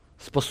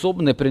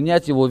 способное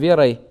принять Его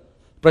верой.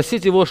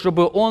 Просите Его,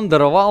 чтобы Он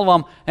даровал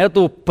вам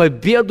эту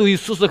победу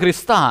Иисуса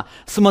Христа.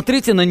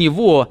 Смотрите на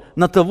Него,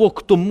 на того,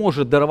 кто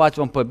может даровать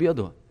вам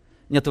победу.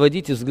 Не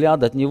отводите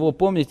взгляд от Него.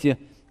 Помните,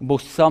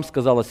 Бог сам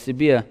сказал о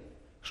себе,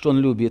 что Он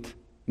любит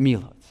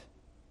миловать.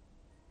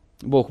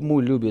 Бог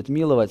мой любит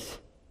миловать.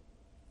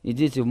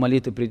 Идите в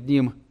молитве пред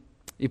Ним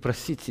и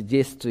просите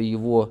действия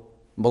Его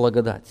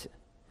благодати.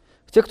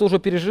 Те, кто уже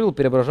пережил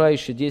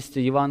преображающее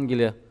действие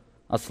Евангелия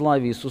о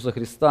славе Иисуса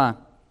Христа,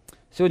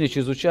 сегодня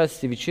через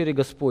участие в вечере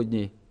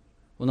Господней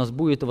у нас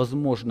будет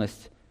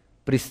возможность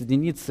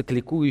присоединиться к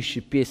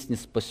ликующей песне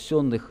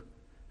спасенных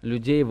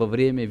людей во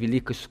время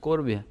великой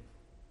скорби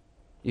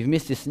и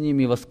вместе с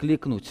ними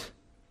воскликнуть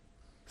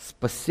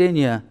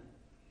 «Спасение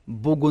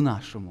Богу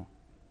нашему,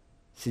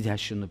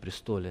 сидящему на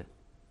престоле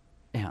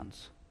и Ангелу».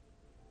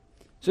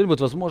 Сегодня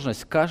будет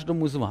возможность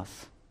каждому из вас,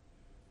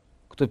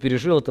 кто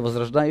пережил это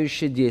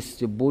возрождающее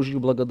действие Божьей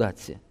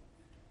благодати,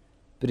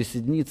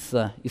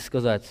 присоединиться и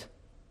сказать: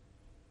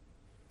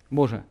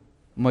 Боже,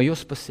 мое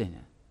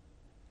спасение,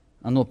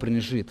 оно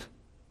принадлежит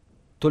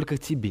только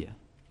Тебе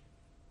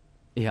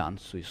и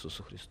Ангелу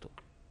Иисусу Христу.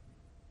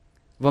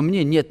 Во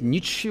мне нет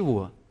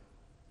ничего,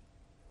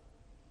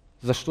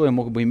 за что я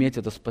мог бы иметь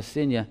это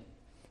спасение.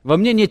 Во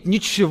мне нет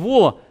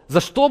ничего,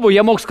 за что бы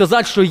я мог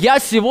сказать, что я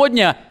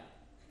сегодня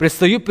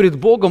предстаю перед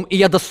Богом, и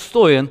я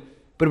достоин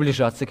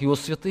приближаться к Его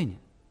святыне.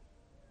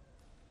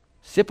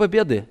 Все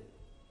победы,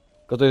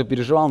 которые я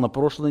переживал на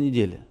прошлой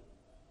неделе,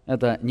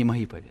 это не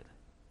мои победы.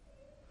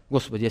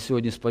 Господи, я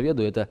сегодня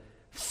исповедую, это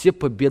все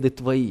победы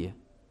Твои.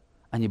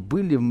 Они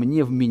были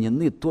мне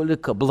вменены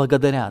только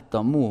благодаря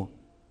тому,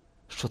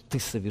 что Ты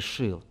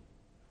совершил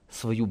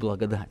свою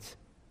благодать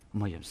в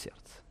моем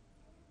сердце.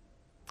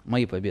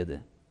 Мои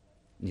победы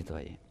не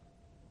Твои.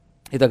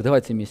 Итак,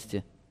 давайте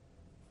вместе,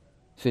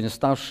 сегодня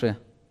вставшие,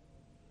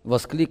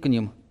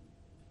 воскликнем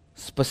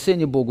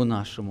 «Спасение Богу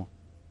нашему,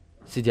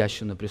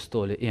 сидящему на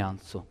престоле и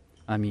Ангелу».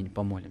 Аминь.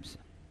 Помолимся.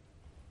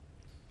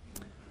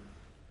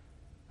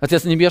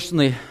 Отец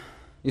Небесный,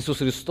 Иисус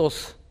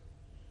Христос,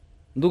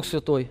 Дух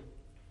Святой,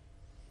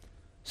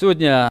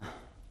 сегодня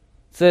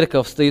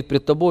Церковь стоит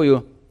пред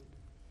Тобою,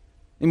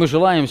 и мы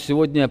желаем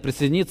сегодня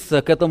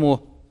присоединиться к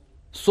этому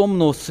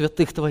сомну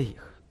святых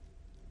Твоих,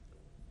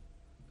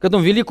 к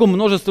этому великому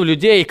множеству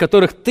людей,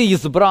 которых Ты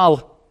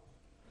избрал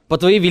по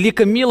Твоей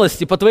великой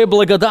милости, по Твоей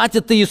благодати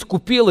Ты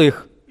искупил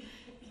их,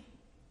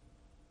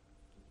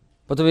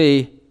 по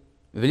Твоей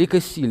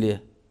великой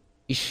силе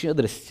и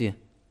щедрости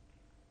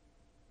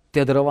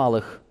Ты одаровал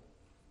их,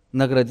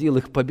 наградил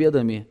их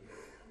победами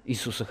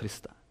Иисуса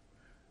Христа.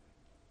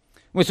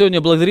 Мы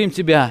сегодня благодарим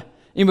Тебя,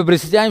 и мы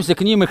присоединяемся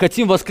к ним, и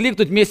хотим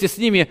воскликнуть вместе с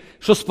ними,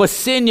 что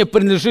спасение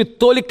принадлежит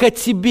только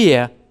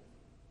Тебе,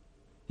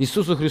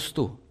 Иисусу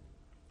Христу,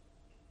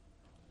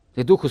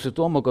 и Духу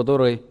Святому,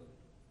 который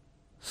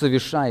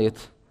совершает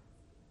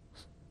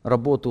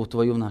работу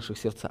Твою в наших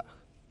сердцах.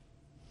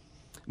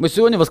 Мы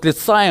сегодня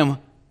восклицаем,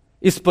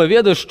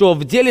 исповедуя, что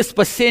в деле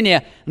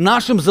спасения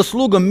нашим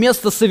заслугам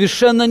места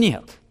совершенно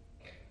нет.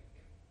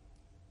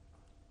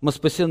 Мы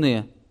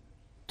спасены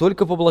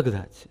только по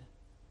благодати,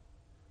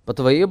 по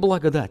Твоей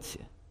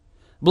благодати,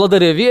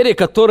 благодаря вере,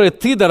 которую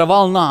Ты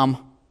даровал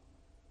нам,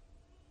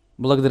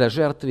 благодаря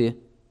жертве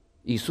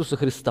Иисуса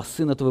Христа,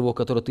 Сына Твоего,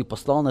 который Ты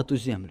послал на эту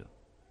землю.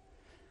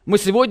 Мы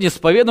сегодня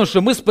исповедуем,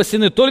 что мы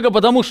спасены только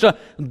потому, что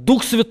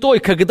Дух Святой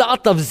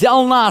когда-то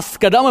взял нас,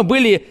 когда мы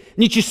были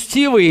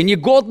нечестивые,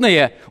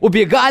 негодные,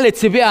 убегали от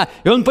Тебя,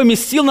 и Он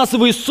поместил нас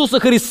в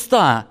Иисуса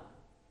Христа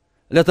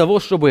для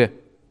того,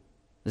 чтобы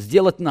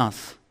сделать нас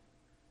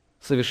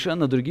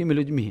совершенно другими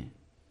людьми.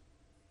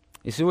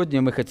 И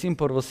сегодня мы хотим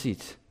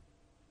провозгласить,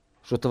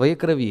 что в Твоей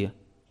крови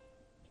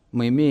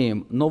мы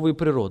имеем новую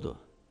природу,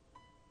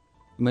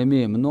 мы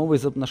имеем новые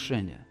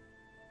взаимоотношения,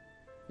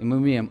 и мы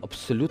имеем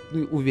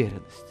абсолютную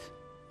уверенность,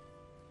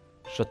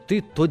 что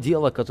Ты то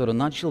дело, которое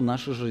начал в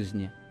нашей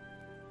жизни,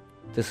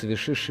 Ты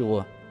совершишь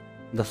его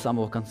до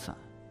самого конца.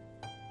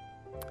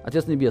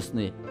 Отец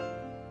Небесный,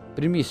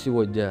 прими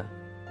сегодня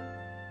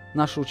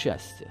наше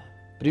участие,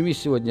 прими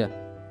сегодня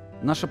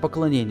наше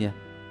поклонение,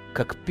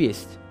 как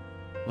песнь,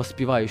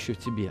 воспевающую в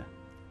Тебе.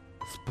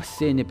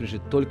 Спасение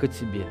прижит только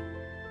Тебе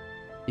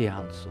и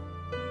Анцу,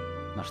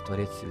 наш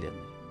Творец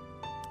Вселенной.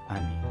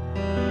 Аминь.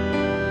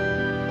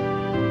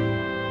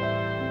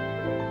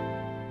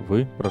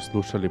 Вы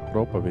прослушали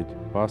проповедь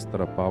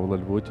пастора Павла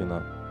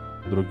Львутина.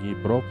 Другие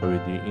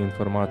проповеди и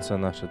информация о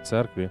нашей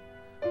церкви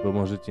вы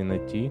можете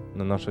найти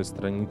на нашей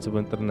странице в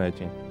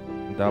интернете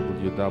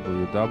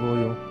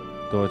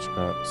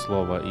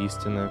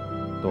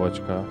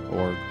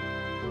www.slovoistины.org.